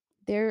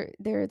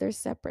 They're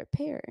separate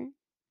pair.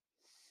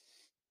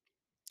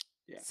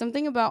 Yeah.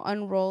 Something about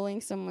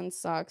unrolling someone's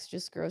socks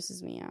just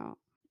grosses me out.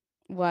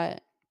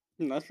 What?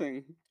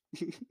 Nothing.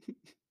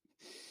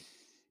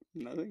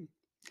 Nothing.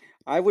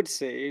 I would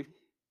say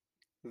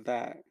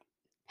that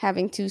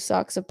Having two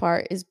socks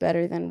apart is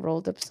better than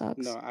rolled up no,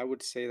 socks? I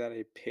would say that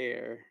a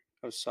pair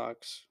of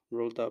socks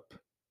rolled up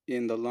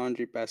in the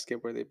laundry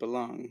basket where they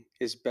belong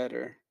is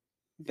better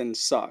than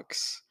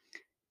socks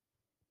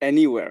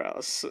anywhere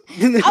else.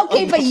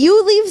 Okay, but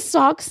you leave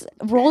socks,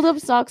 rolled up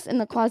socks in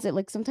the closet.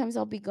 Like sometimes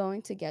I'll be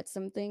going to get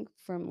something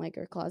from like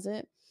our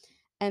closet,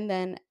 and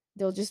then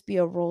there'll just be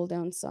a roll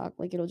down sock.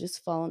 Like it'll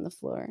just fall on the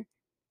floor.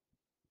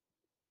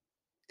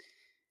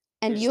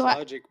 And There's you,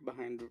 logic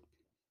behind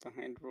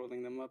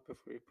rolling them up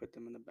before you put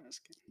them in the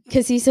basket.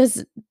 because he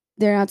says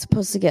they're not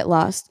supposed to get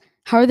lost.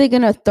 How are they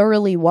going to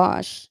thoroughly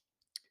wash?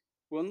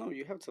 Well, no,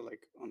 you have to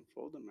like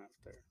unfold them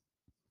after.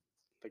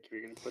 Like if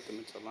you're gonna put them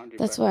into a laundry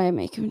That's bag. why I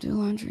make him do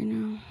laundry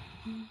now.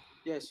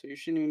 Yeah, so you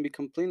shouldn't even be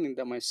complaining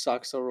that my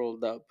socks are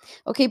rolled up.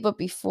 Okay, but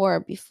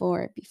before.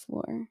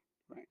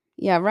 Right.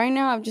 Yeah, right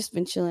now I've just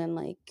been chilling.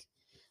 Like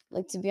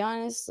to be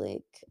honest,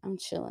 like I'm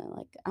chilling.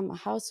 Like I'm a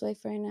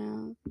housewife right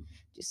now.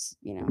 Just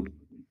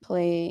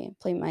play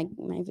my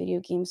video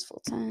games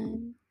full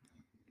time.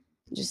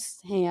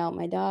 Just hang out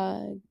with my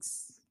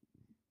dogs.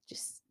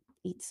 Just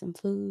eat some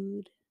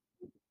food.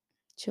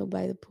 Chill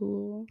by the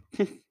pool.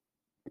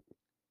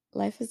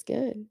 Life is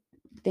good.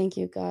 Thank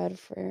you, God,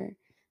 for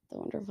the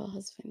wonderful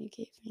husband you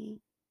gave me.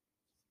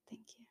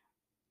 Thank you.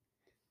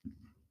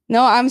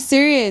 No, I'm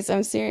serious.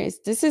 I'm serious.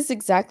 This is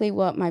exactly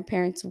what my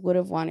parents would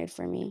have wanted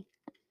for me,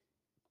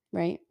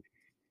 right?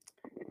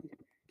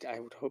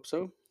 I would hope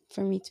so.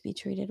 For me to be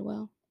treated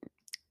well.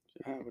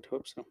 I would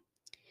hope so.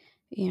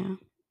 Yeah.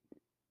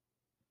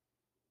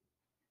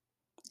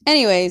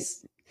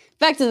 Anyways,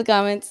 back to the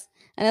comments.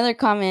 Another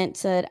comment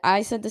said,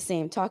 I said the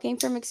same. Talking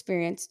from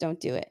experience, don't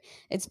do it.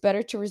 It's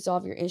better to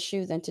resolve your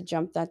issue than to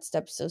jump that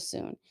step so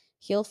soon.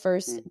 Heal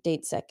first,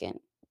 date second.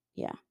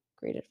 Yeah,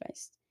 great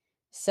advice.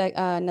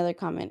 Another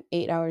comment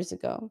 8 hours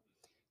ago.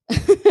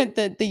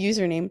 the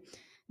username,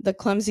 the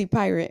clumsy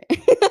pirate.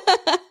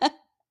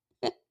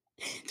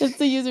 That's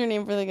the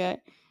username for the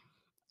guy.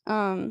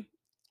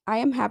 I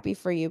am happy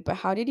for you, but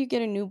how did you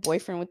get a new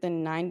boyfriend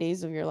within 9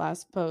 days of your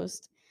last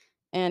post?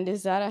 And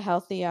is that a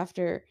healthy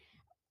after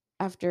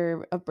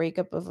a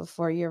breakup of a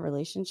 4-year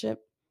relationship?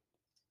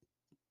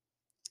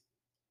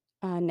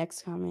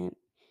 Next comment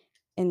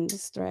in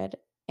this thread.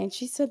 And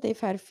she said they've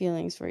had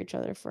feelings for each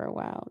other for a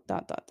while. ...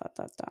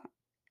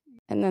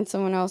 And then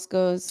someone else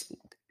goes,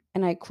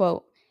 and I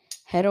quote,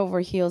 head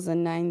over heels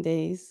in 9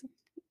 days.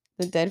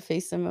 The dead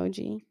face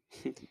emoji.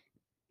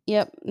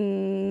 Yep,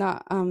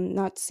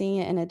 not seeing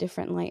it in a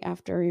different light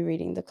after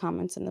rereading the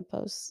comments in the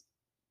post.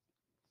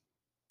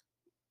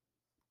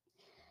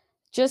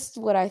 Just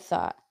what I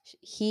thought.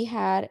 He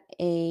had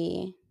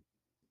a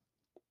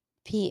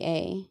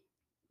PA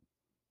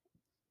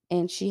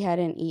and she had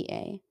an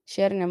EA.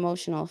 She had an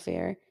emotional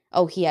affair.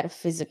 Oh, he had a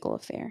physical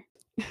affair.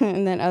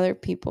 And then other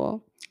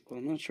people. Well,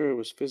 I'm not sure it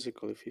was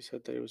physical if he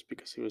said that it was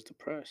because he was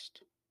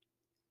depressed.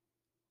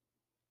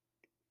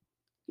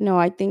 No,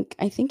 I think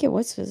it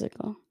was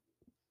physical.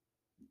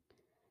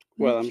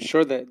 Well, I'm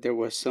sure that there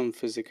was some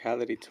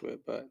physicality to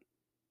it, but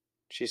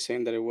she's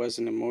saying that it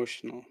wasn't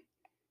emotional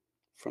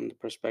from the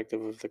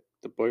perspective of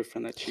the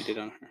boyfriend that cheated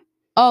on her.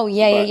 Oh,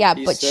 yeah.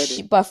 He But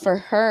said but for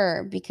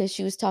her, because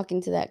she was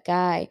talking to that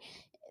guy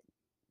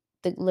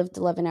that lived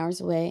 11 hours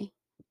away.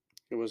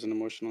 it was an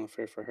emotional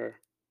affair for her.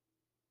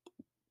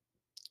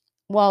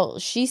 Well,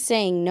 she's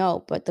saying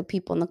no, but the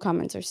people in the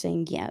comments are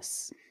saying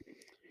yes.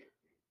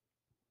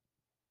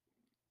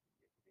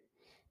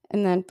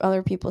 And then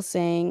other people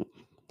saying,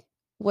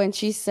 when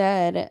she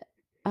said,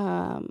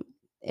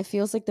 it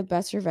feels like the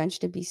best revenge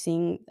to be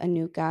seeing a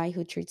new guy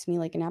who treats me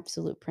like an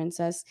absolute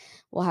princess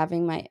while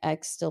having my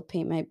ex still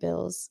pay my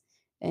bills.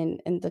 And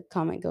the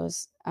comment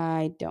goes,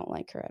 I don't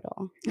like her at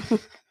all.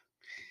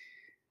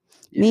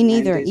 Yeah, Me 9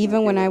 neither. days might Even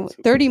be a when little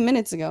too 30 quick.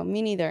 minutes ago,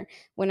 me neither.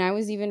 When I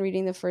was even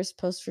reading the first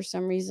post for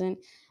some reason,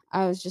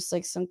 I was just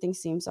like, something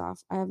seems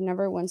off. I have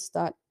never once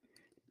thought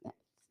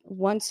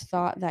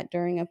that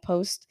during a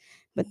post,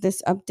 but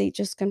this update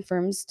just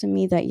confirms to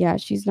me that yeah,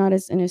 she's not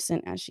as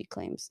innocent as she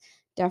claims.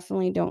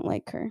 Definitely don't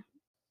like her.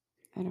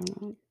 I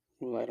don't know.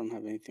 Well, I don't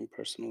have anything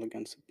personal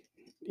against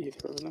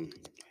either of them.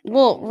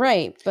 Well,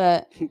 right,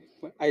 but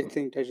I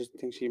just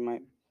think she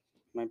might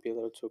be a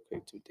little too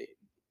quick to date.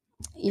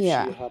 If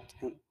yeah,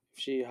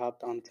 she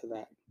hopped onto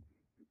that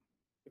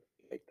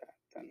like that,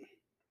 then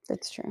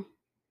that's true.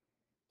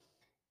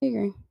 I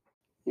agree.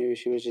 maybe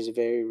she was just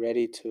very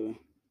ready to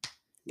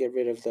get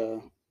rid of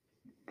the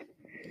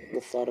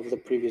thought of the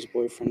previous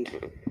boyfriend.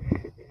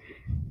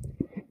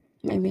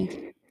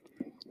 Maybe.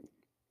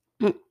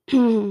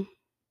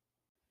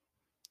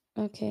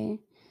 Okay.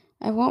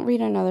 I won't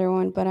read another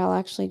one, but I'll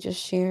actually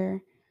just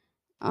share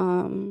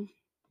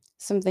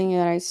something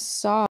that I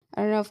saw.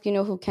 I don't know if you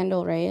know who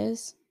Kendall Ray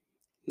is.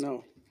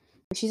 No.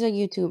 She's a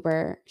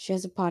YouTuber. She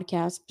has a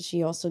podcast, but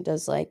she also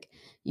does like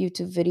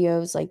YouTube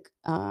videos, like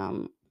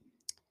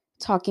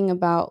talking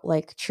about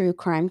like true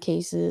crime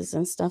cases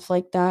and stuff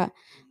like that.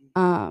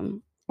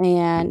 And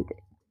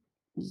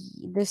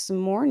this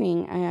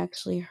morning I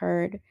actually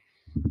heard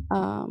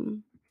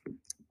um,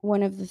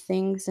 one of the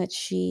things that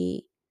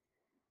she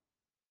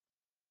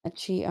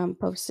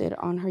posted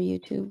on her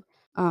YouTube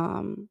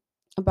um,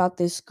 about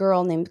this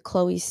girl named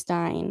Chloe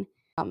Stein,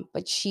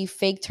 but she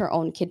faked her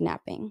own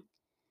kidnapping.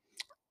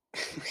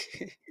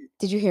 Okay.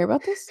 Did you hear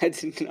about this? I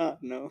did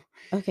not know.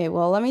 Okay,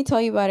 well, let me tell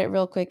you about it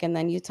real quick, and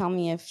then you tell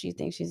me if you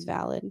think she's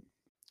valid.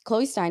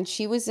 Chloe Stein,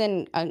 she was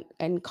in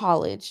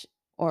college,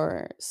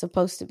 or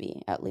supposed to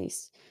be at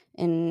least,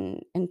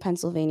 in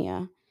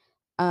Pennsylvania,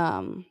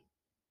 um,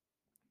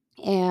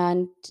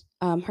 and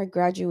her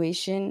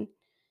graduation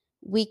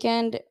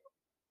weekend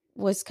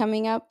was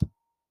coming up.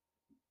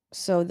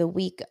 So the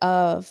week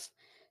of,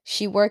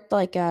 she worked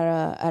like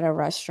at a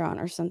restaurant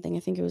or something. I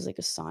think it was like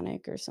a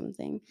Sonic or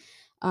something,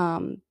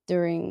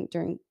 during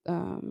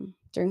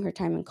her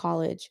time in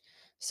college.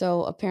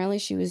 So apparently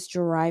she was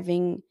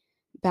driving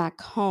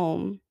back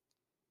home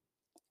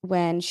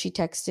when she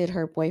texted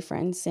her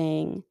boyfriend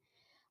saying,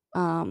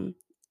 um,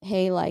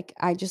 "Hey, like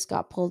I just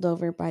got pulled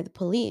over by the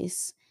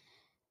police."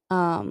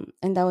 And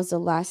that was the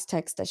last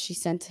text that she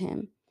sent to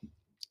him,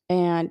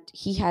 and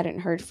he hadn't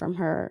heard from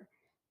her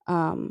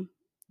um,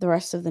 the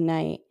rest of the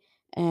night.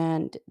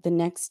 And the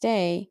next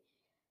day,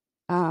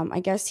 I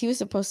guess he was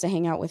supposed to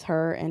hang out with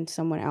her and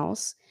someone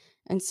else.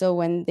 And so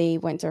when they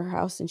went to her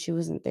house and she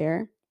wasn't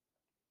there,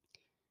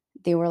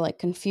 they were like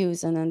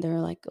confused. And then they were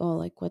like, oh,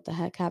 like what the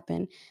heck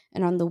happened?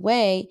 And on the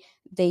way,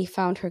 they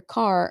found her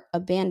car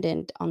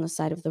abandoned on the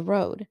side of the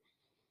road.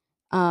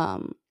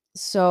 Um,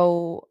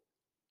 so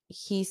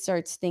he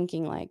starts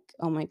thinking, like,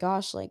 oh my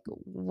gosh, like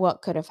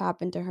what could have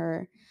happened to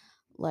her?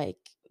 Like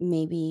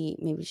maybe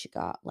she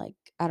got, like,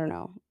 I don't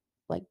know,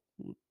 like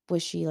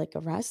was she like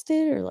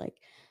arrested, or like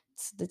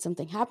did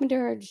something happen to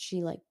her? Did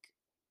she like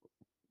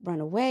run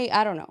away?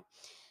 I don't know.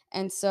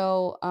 And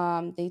so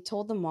they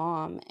told the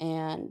mom,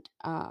 and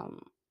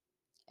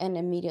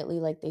immediately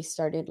like they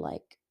started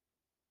like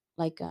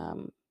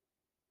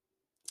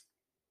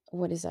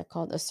what is that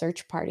called, a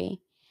search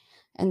party.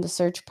 And the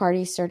search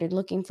party started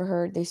looking for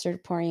her. They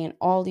started pouring in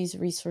all these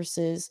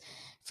resources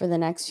for the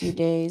next few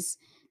days,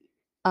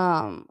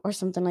 or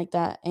something like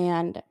that.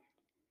 And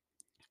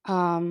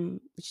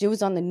she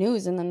was on the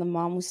news, and then the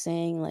mom was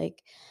saying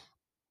like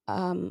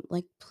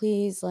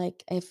please,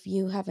 like if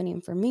you have any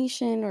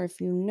information, or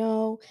if you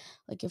know,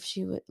 like if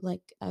she would,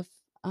 like if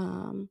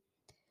um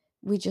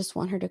we just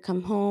want her to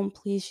come home,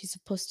 please. She's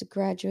supposed to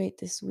graduate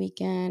this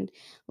weekend.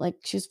 Like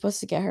she was supposed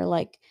to get her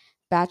like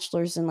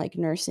bachelor's in like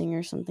nursing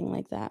or something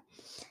like that.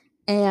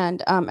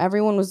 And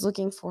everyone was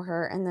looking for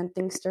her, and then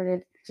things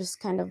started just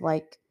kind of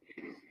like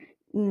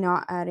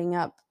not adding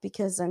up,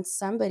 because then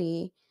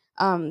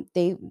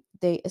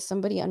they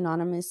somebody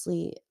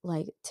anonymously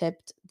like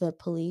tipped the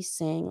police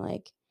saying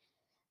like,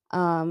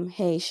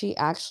 hey, she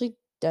actually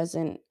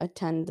doesn't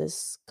attend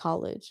this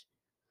college.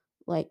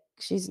 Like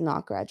she's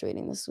not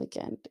graduating this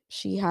weekend.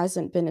 She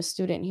hasn't been a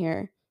student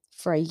here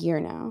for a year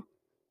now.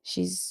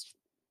 She's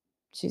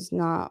she's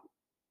not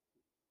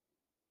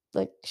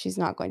she's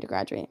not going to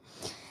graduate.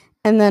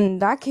 And then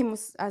that came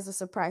as a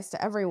surprise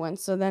to everyone.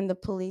 So then the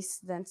police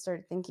then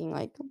started thinking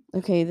like,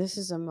 okay, this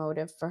is a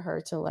motive for her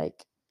to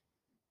like,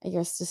 I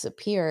guess,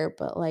 disappear.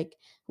 But like,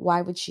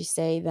 why would she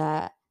say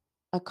that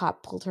a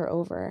cop pulled her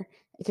over?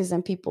 Because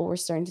then people were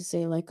starting to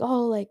say like,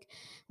 oh, like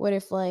what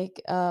if like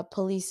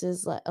police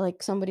is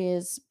like somebody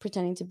is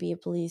pretending to be a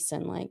police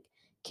and like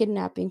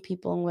kidnapping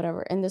people and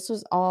whatever. And this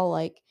was all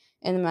like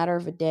in a matter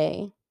of a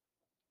day.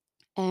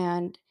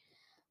 And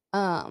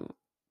um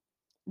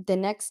the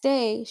next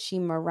day, she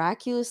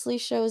miraculously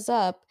shows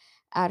up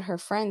at her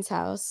friend's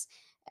house,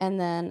 and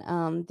then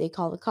they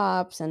call the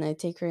cops and they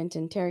take her in to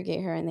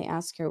interrogate her, and they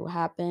ask her what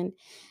happened.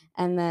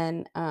 And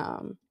then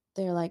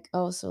they're like,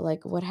 "Oh, so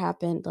like what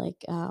happened?"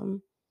 Like,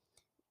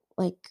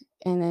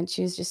 and then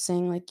she was just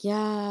saying like,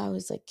 "Yeah, I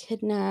was like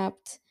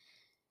kidnapped,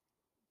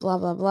 blah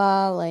blah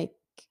blah." Like,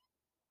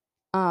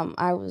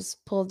 I was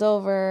pulled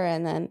over,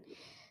 and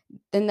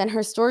then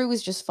her story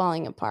was just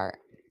falling apart.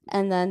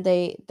 And then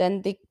they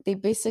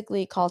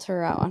basically called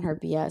her out on her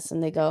BS,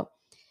 and they go,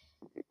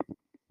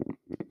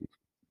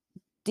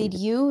 did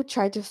you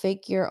try to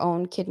fake your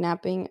own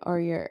kidnapping,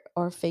 or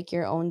fake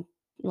your own,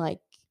 like,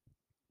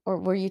 or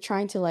were you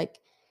trying to like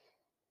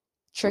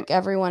trick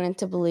everyone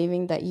into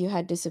believing that you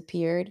had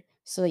disappeared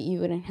so that you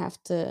wouldn't have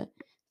to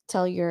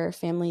tell your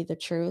family the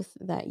truth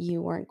that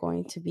you weren't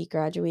going to be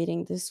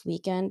graduating this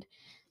weekend,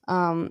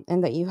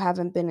 and that you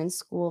haven't been in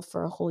school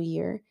for a whole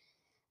year?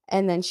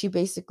 And then she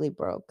basically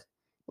broke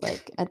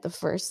like at the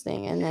first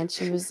thing, and then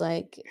she was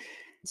like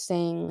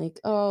saying like,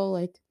 oh,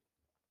 like,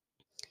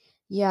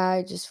 yeah,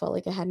 I just felt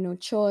like I had no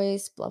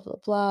choice, blah blah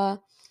blah.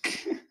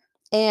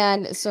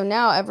 And so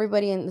now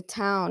everybody in the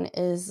town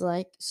is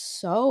like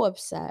so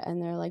upset, and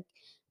they're like,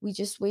 we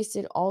just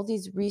wasted all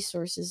these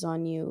resources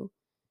on you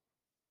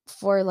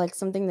for like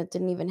something that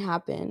didn't even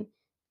happen,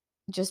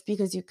 just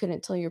because you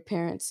couldn't tell your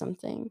parents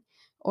something,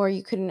 or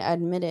you couldn't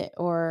admit it,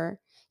 or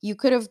You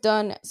could have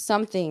done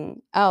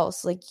something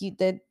else. Like,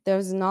 that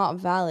was not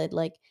valid.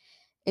 Like,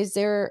 is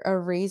there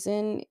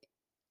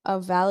a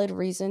valid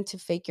reason to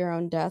fake your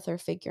own death or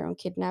fake your own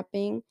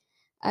kidnapping?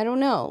 I don't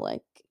know.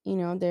 Like,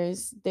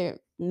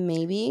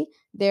 maybe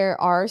there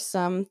are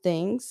some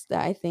things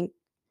that I think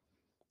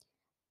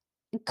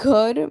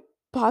could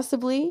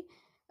possibly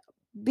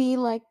be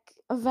like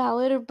a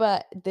valid,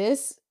 but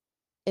this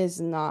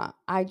is not.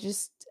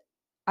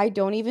 I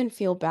don't even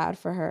feel bad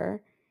for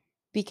her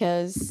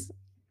because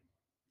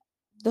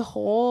the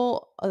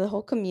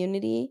whole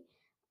community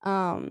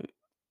um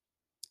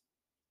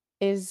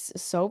is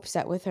so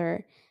upset with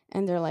her,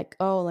 and they're like,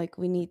 "Oh, like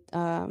we need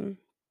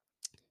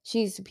she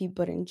needs to be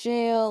put in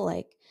jail,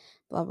 like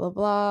blah blah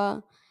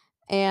blah."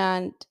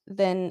 And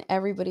then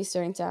everybody's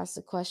starting to ask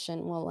the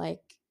question, well,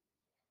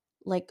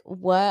 like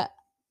what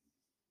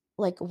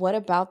what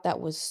about that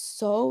was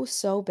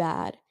so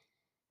bad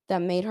that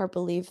made her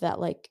believe that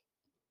like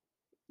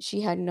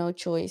she had no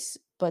choice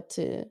but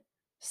to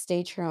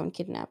stage her own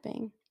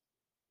kidnapping?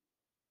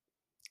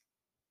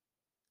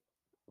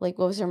 Like,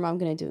 what was her mom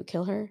gonna do?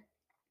 Kill her?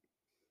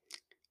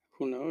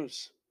 Who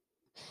knows?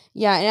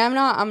 Yeah, and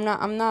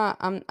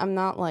I'm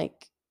not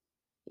like,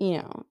 you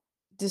know,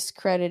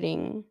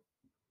 discrediting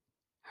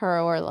her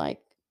or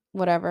like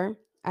whatever.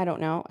 I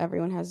don't know.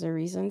 Everyone has their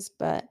reasons,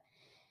 but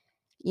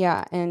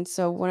yeah. And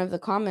so one of the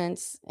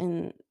comments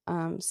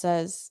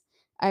says,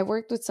 "I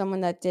worked with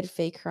someone that did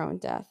fake her own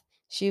death.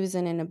 She was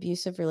in an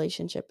abusive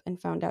relationship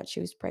and found out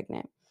she was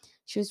pregnant.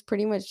 She was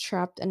pretty much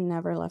trapped and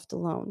never left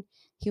alone.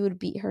 He would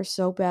beat her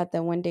so bad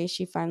that one day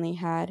she finally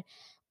had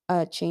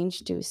a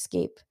change to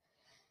escape.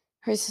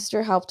 Her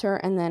sister helped her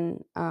and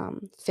then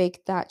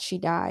faked that she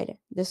died.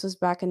 This was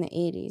back in the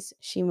 80s.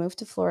 She moved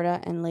to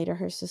Florida and later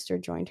her sister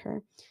joined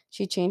her.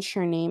 She changed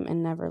her name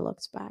and never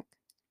looked back."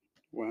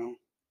 Wow.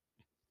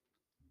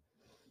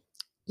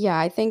 Yeah,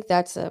 I think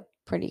that's a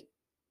pretty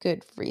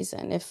good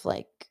reason if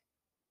like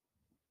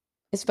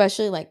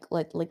especially like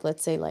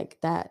let's say like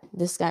that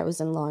this guy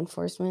was in law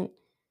enforcement.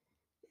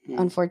 Hmm.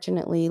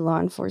 Unfortunately, law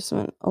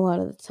enforcement a lot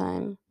of the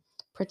time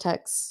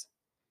protects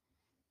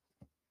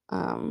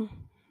um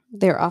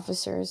their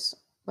officers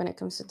when it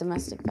comes to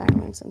domestic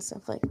violence and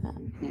stuff like that.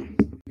 Hmm.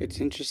 It's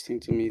interesting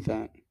to me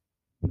that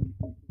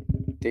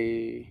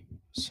they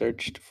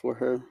searched for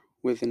her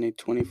within a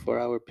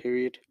 24-hour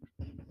period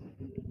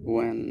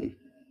when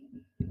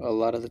a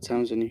lot of the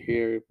times when you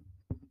hear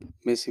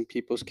missing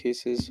people's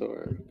cases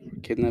or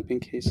kidnapping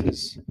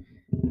cases,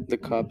 the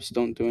cops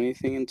don't do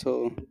anything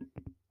until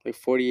like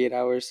 48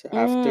 hours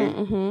after.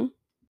 Mm-hmm.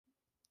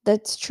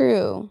 That's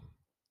true.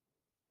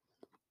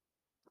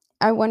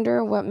 I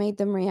wonder what made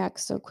them react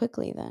so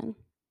quickly then.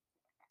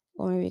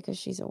 Well, maybe because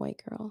she's a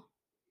white girl.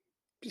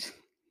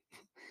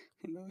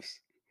 Who knows?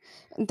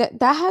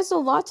 That has a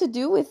lot to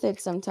do with it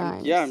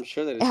Yeah, I'm sometimes.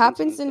 sure that It it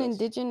happens sometimes in does.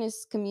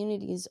 indigenous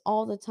communities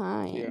all the Yeah,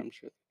 time. I'm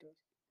sure that does.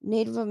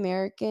 Native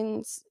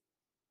Americans,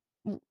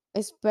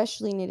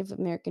 especially Native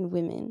American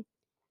women,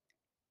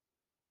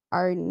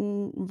 are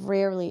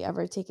rarely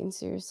ever taken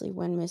seriously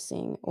when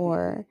missing Hmm.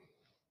 or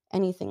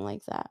anything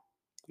like that.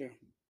 Yeah.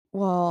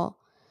 Well,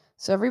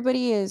 so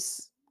everybody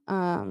is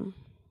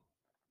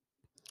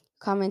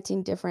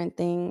commenting different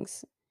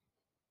things.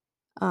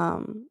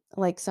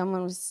 Like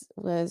someone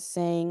was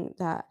saying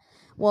that,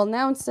 well,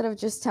 now instead of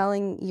just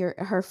telling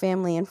her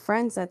family and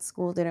friends that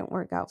school didn't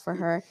work out for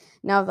her,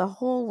 now the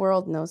whole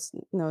world knows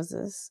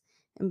this.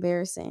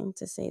 Embarrassing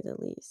to say the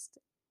least.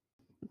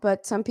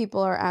 But some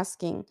people are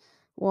asking,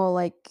 well,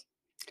 like,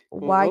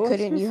 Well, what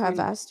was her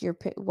final?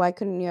 why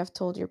couldn't you have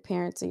told your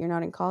parents that you're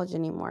not in college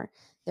anymore?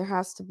 There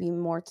has to be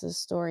more to the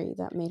story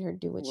that made her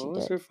do what she What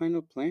was did. her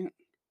final plan?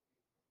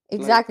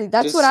 Exactly. Like,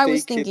 That's what just I stay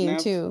was thinking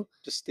kidnapped? too.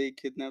 Just stay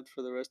kidnapped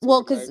for the rest of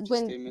Well, her because life? Just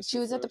when stay she missing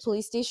was for at the the rest of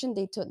police station,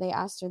 they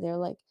asked her, they're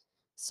like,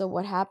 "So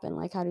what happened?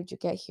 Like, how did you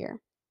get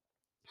here?"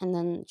 And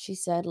then she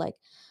said, like,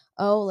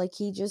 "Oh, like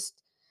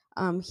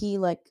he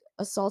like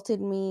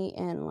assaulted me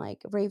and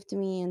like raped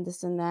me and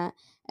this and that,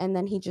 and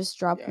then he just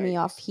dropped me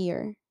off Yikes.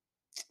 here."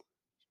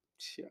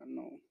 Yeah,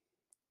 no.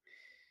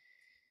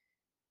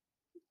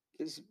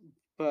 This,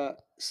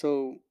 but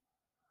so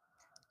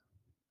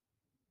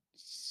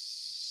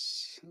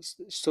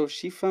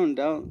she found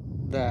out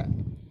that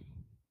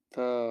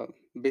the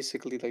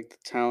basically like the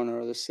town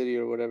or the city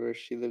or whatever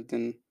she lived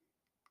in,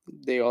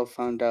 they all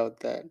found out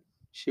that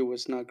she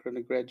was not going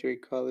to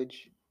graduate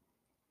college,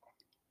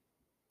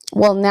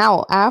 Well,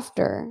 now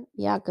after,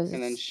 yeah, because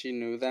and then it's she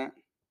knew that.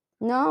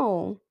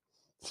 no,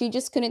 she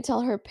just couldn't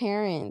tell her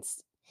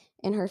parents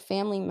and her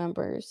family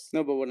members.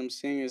 No, but what I'm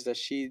saying is that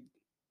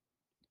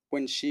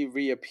when she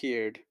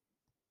reappeared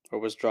or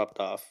was dropped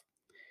off,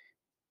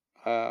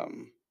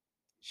 um,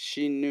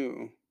 she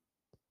knew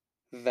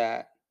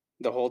that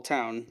the whole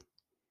town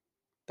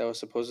that was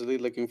supposedly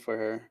looking for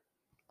her,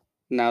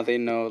 now they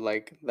know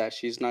like that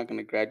she's not going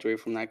to graduate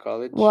from that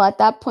Well, college, at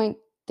that point,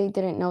 they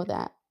didn't know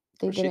that.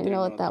 They or she didn't didn't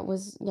know know that that. that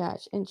was, yeah,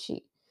 and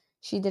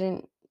she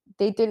didn't.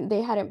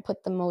 They hadn't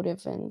put the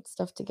motive and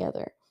stuff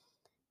together.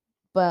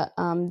 But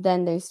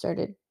then they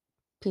started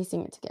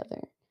piecing it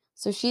together.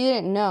 So she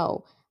didn't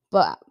know,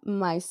 But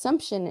my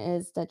assumption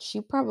is that she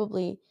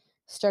probably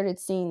started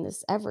seeing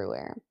this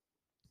everywhere.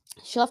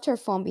 She left her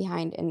phone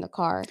behind in the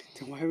car,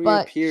 Then why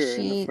but reappear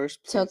in the she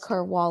first took place?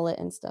 her wallet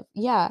and stuff.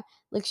 Yeah,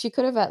 like, she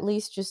could have at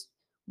least just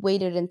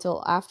waited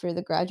until after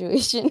the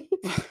graduation.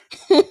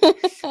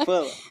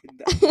 Well,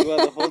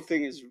 the whole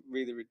thing is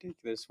really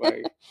ridiculous.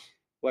 Why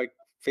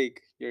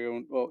fake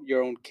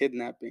your own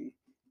kidnapping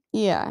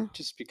Yeah,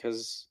 just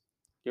because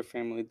your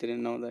family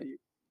didn't know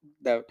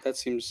that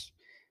seems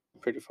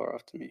pretty far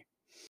off to me.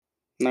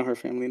 Now her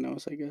family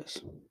knows, I guess.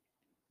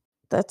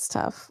 that's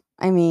tough.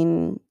 I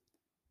mean,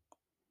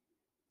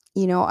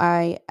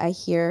 I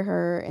hear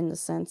her in the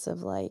sense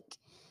of, like,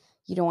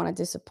 you don't wanna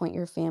disappoint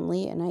your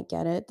family, and I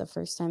get it. The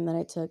first time that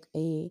I took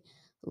a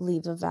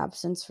leave of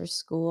absence for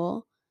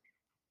school,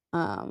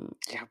 um,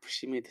 Yeah, but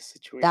she made the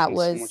that situation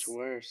so much was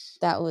worse.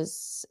 that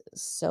was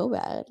so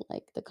bad.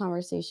 Like, the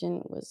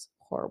conversation was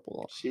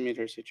horrible. She made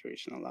her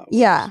situation a lot worse.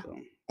 Yeah, So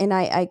and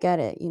I get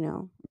it,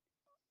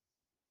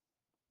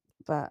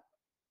 but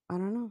I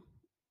don't know.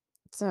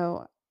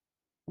 So,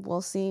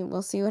 we'll see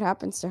what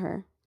happens to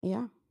her.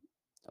 Yeah.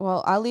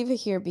 Well, I'll leave it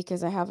here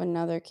because I have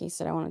another case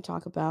that I wanna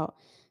talk about,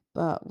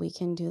 but we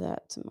can do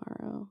that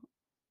tomorrow.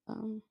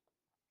 Um,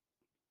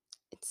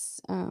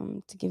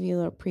 to give you a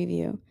little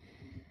preview.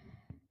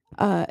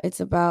 It's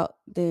about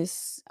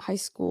this high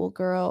school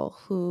girl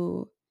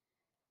who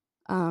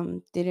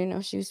didn't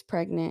know she was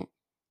pregnant,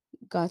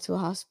 got to a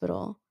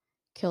hospital,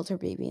 killed her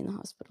baby in the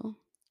hospital.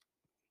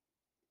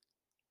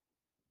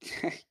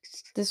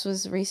 yikes. This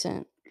was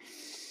recent.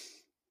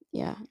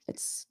 Yeah,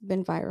 it's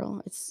been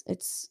viral.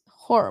 It's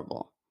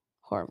horrible,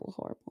 horrible,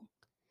 horrible.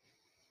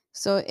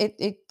 So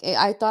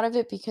I thought of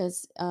it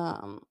because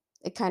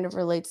it kind of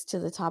relates to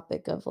the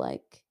topic of,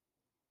 like,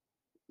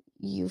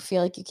 you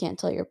feel like you can't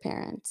tell your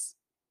parents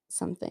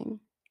something,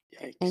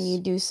 and you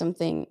Yikes. do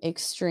something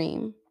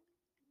extreme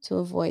to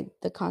avoid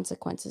the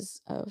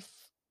consequences of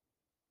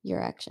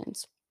your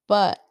actions.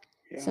 But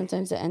Yeah.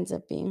 sometimes it ends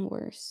up being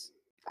worse.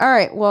 All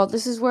right, well,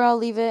 this is where I'll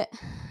leave it.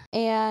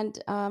 And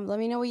let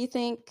me know what you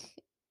think.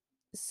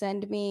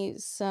 Send me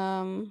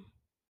some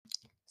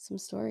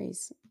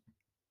stories.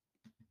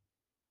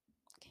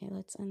 Okay,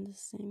 let's end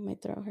this thing. My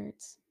throat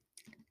hurts.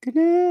 Good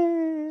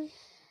night.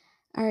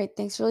 All right,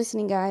 thanks for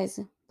listening, guys.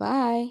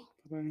 Bye.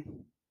 Bye.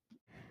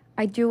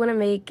 I do want to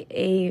make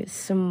a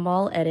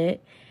small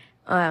edit.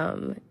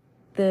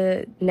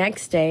 The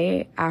next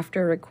day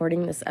after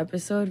recording this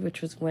episode,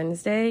 which was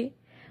Wednesday,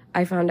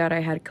 I found out I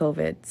had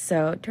COVID.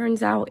 So it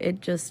turns out it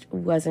just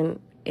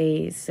wasn't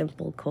a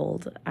simple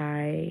cold.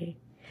 I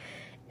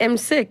am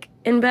sick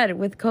in bed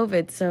with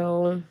COVID.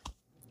 So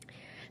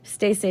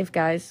stay safe,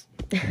 guys.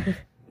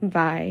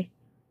 Bye.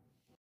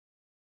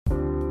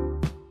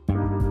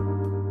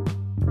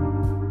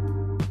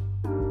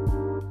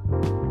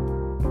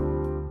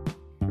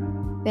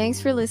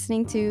 Thanks for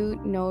listening to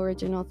No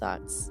Original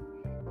Thoughts.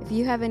 If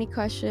you have any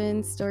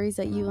questions, stories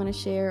that you want to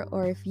share,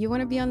 or if you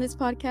want to be on this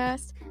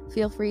podcast,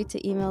 feel free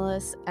to email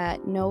us at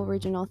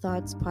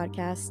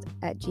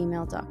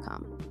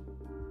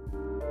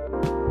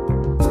nooriginalthoughtspodcast@gmail.com.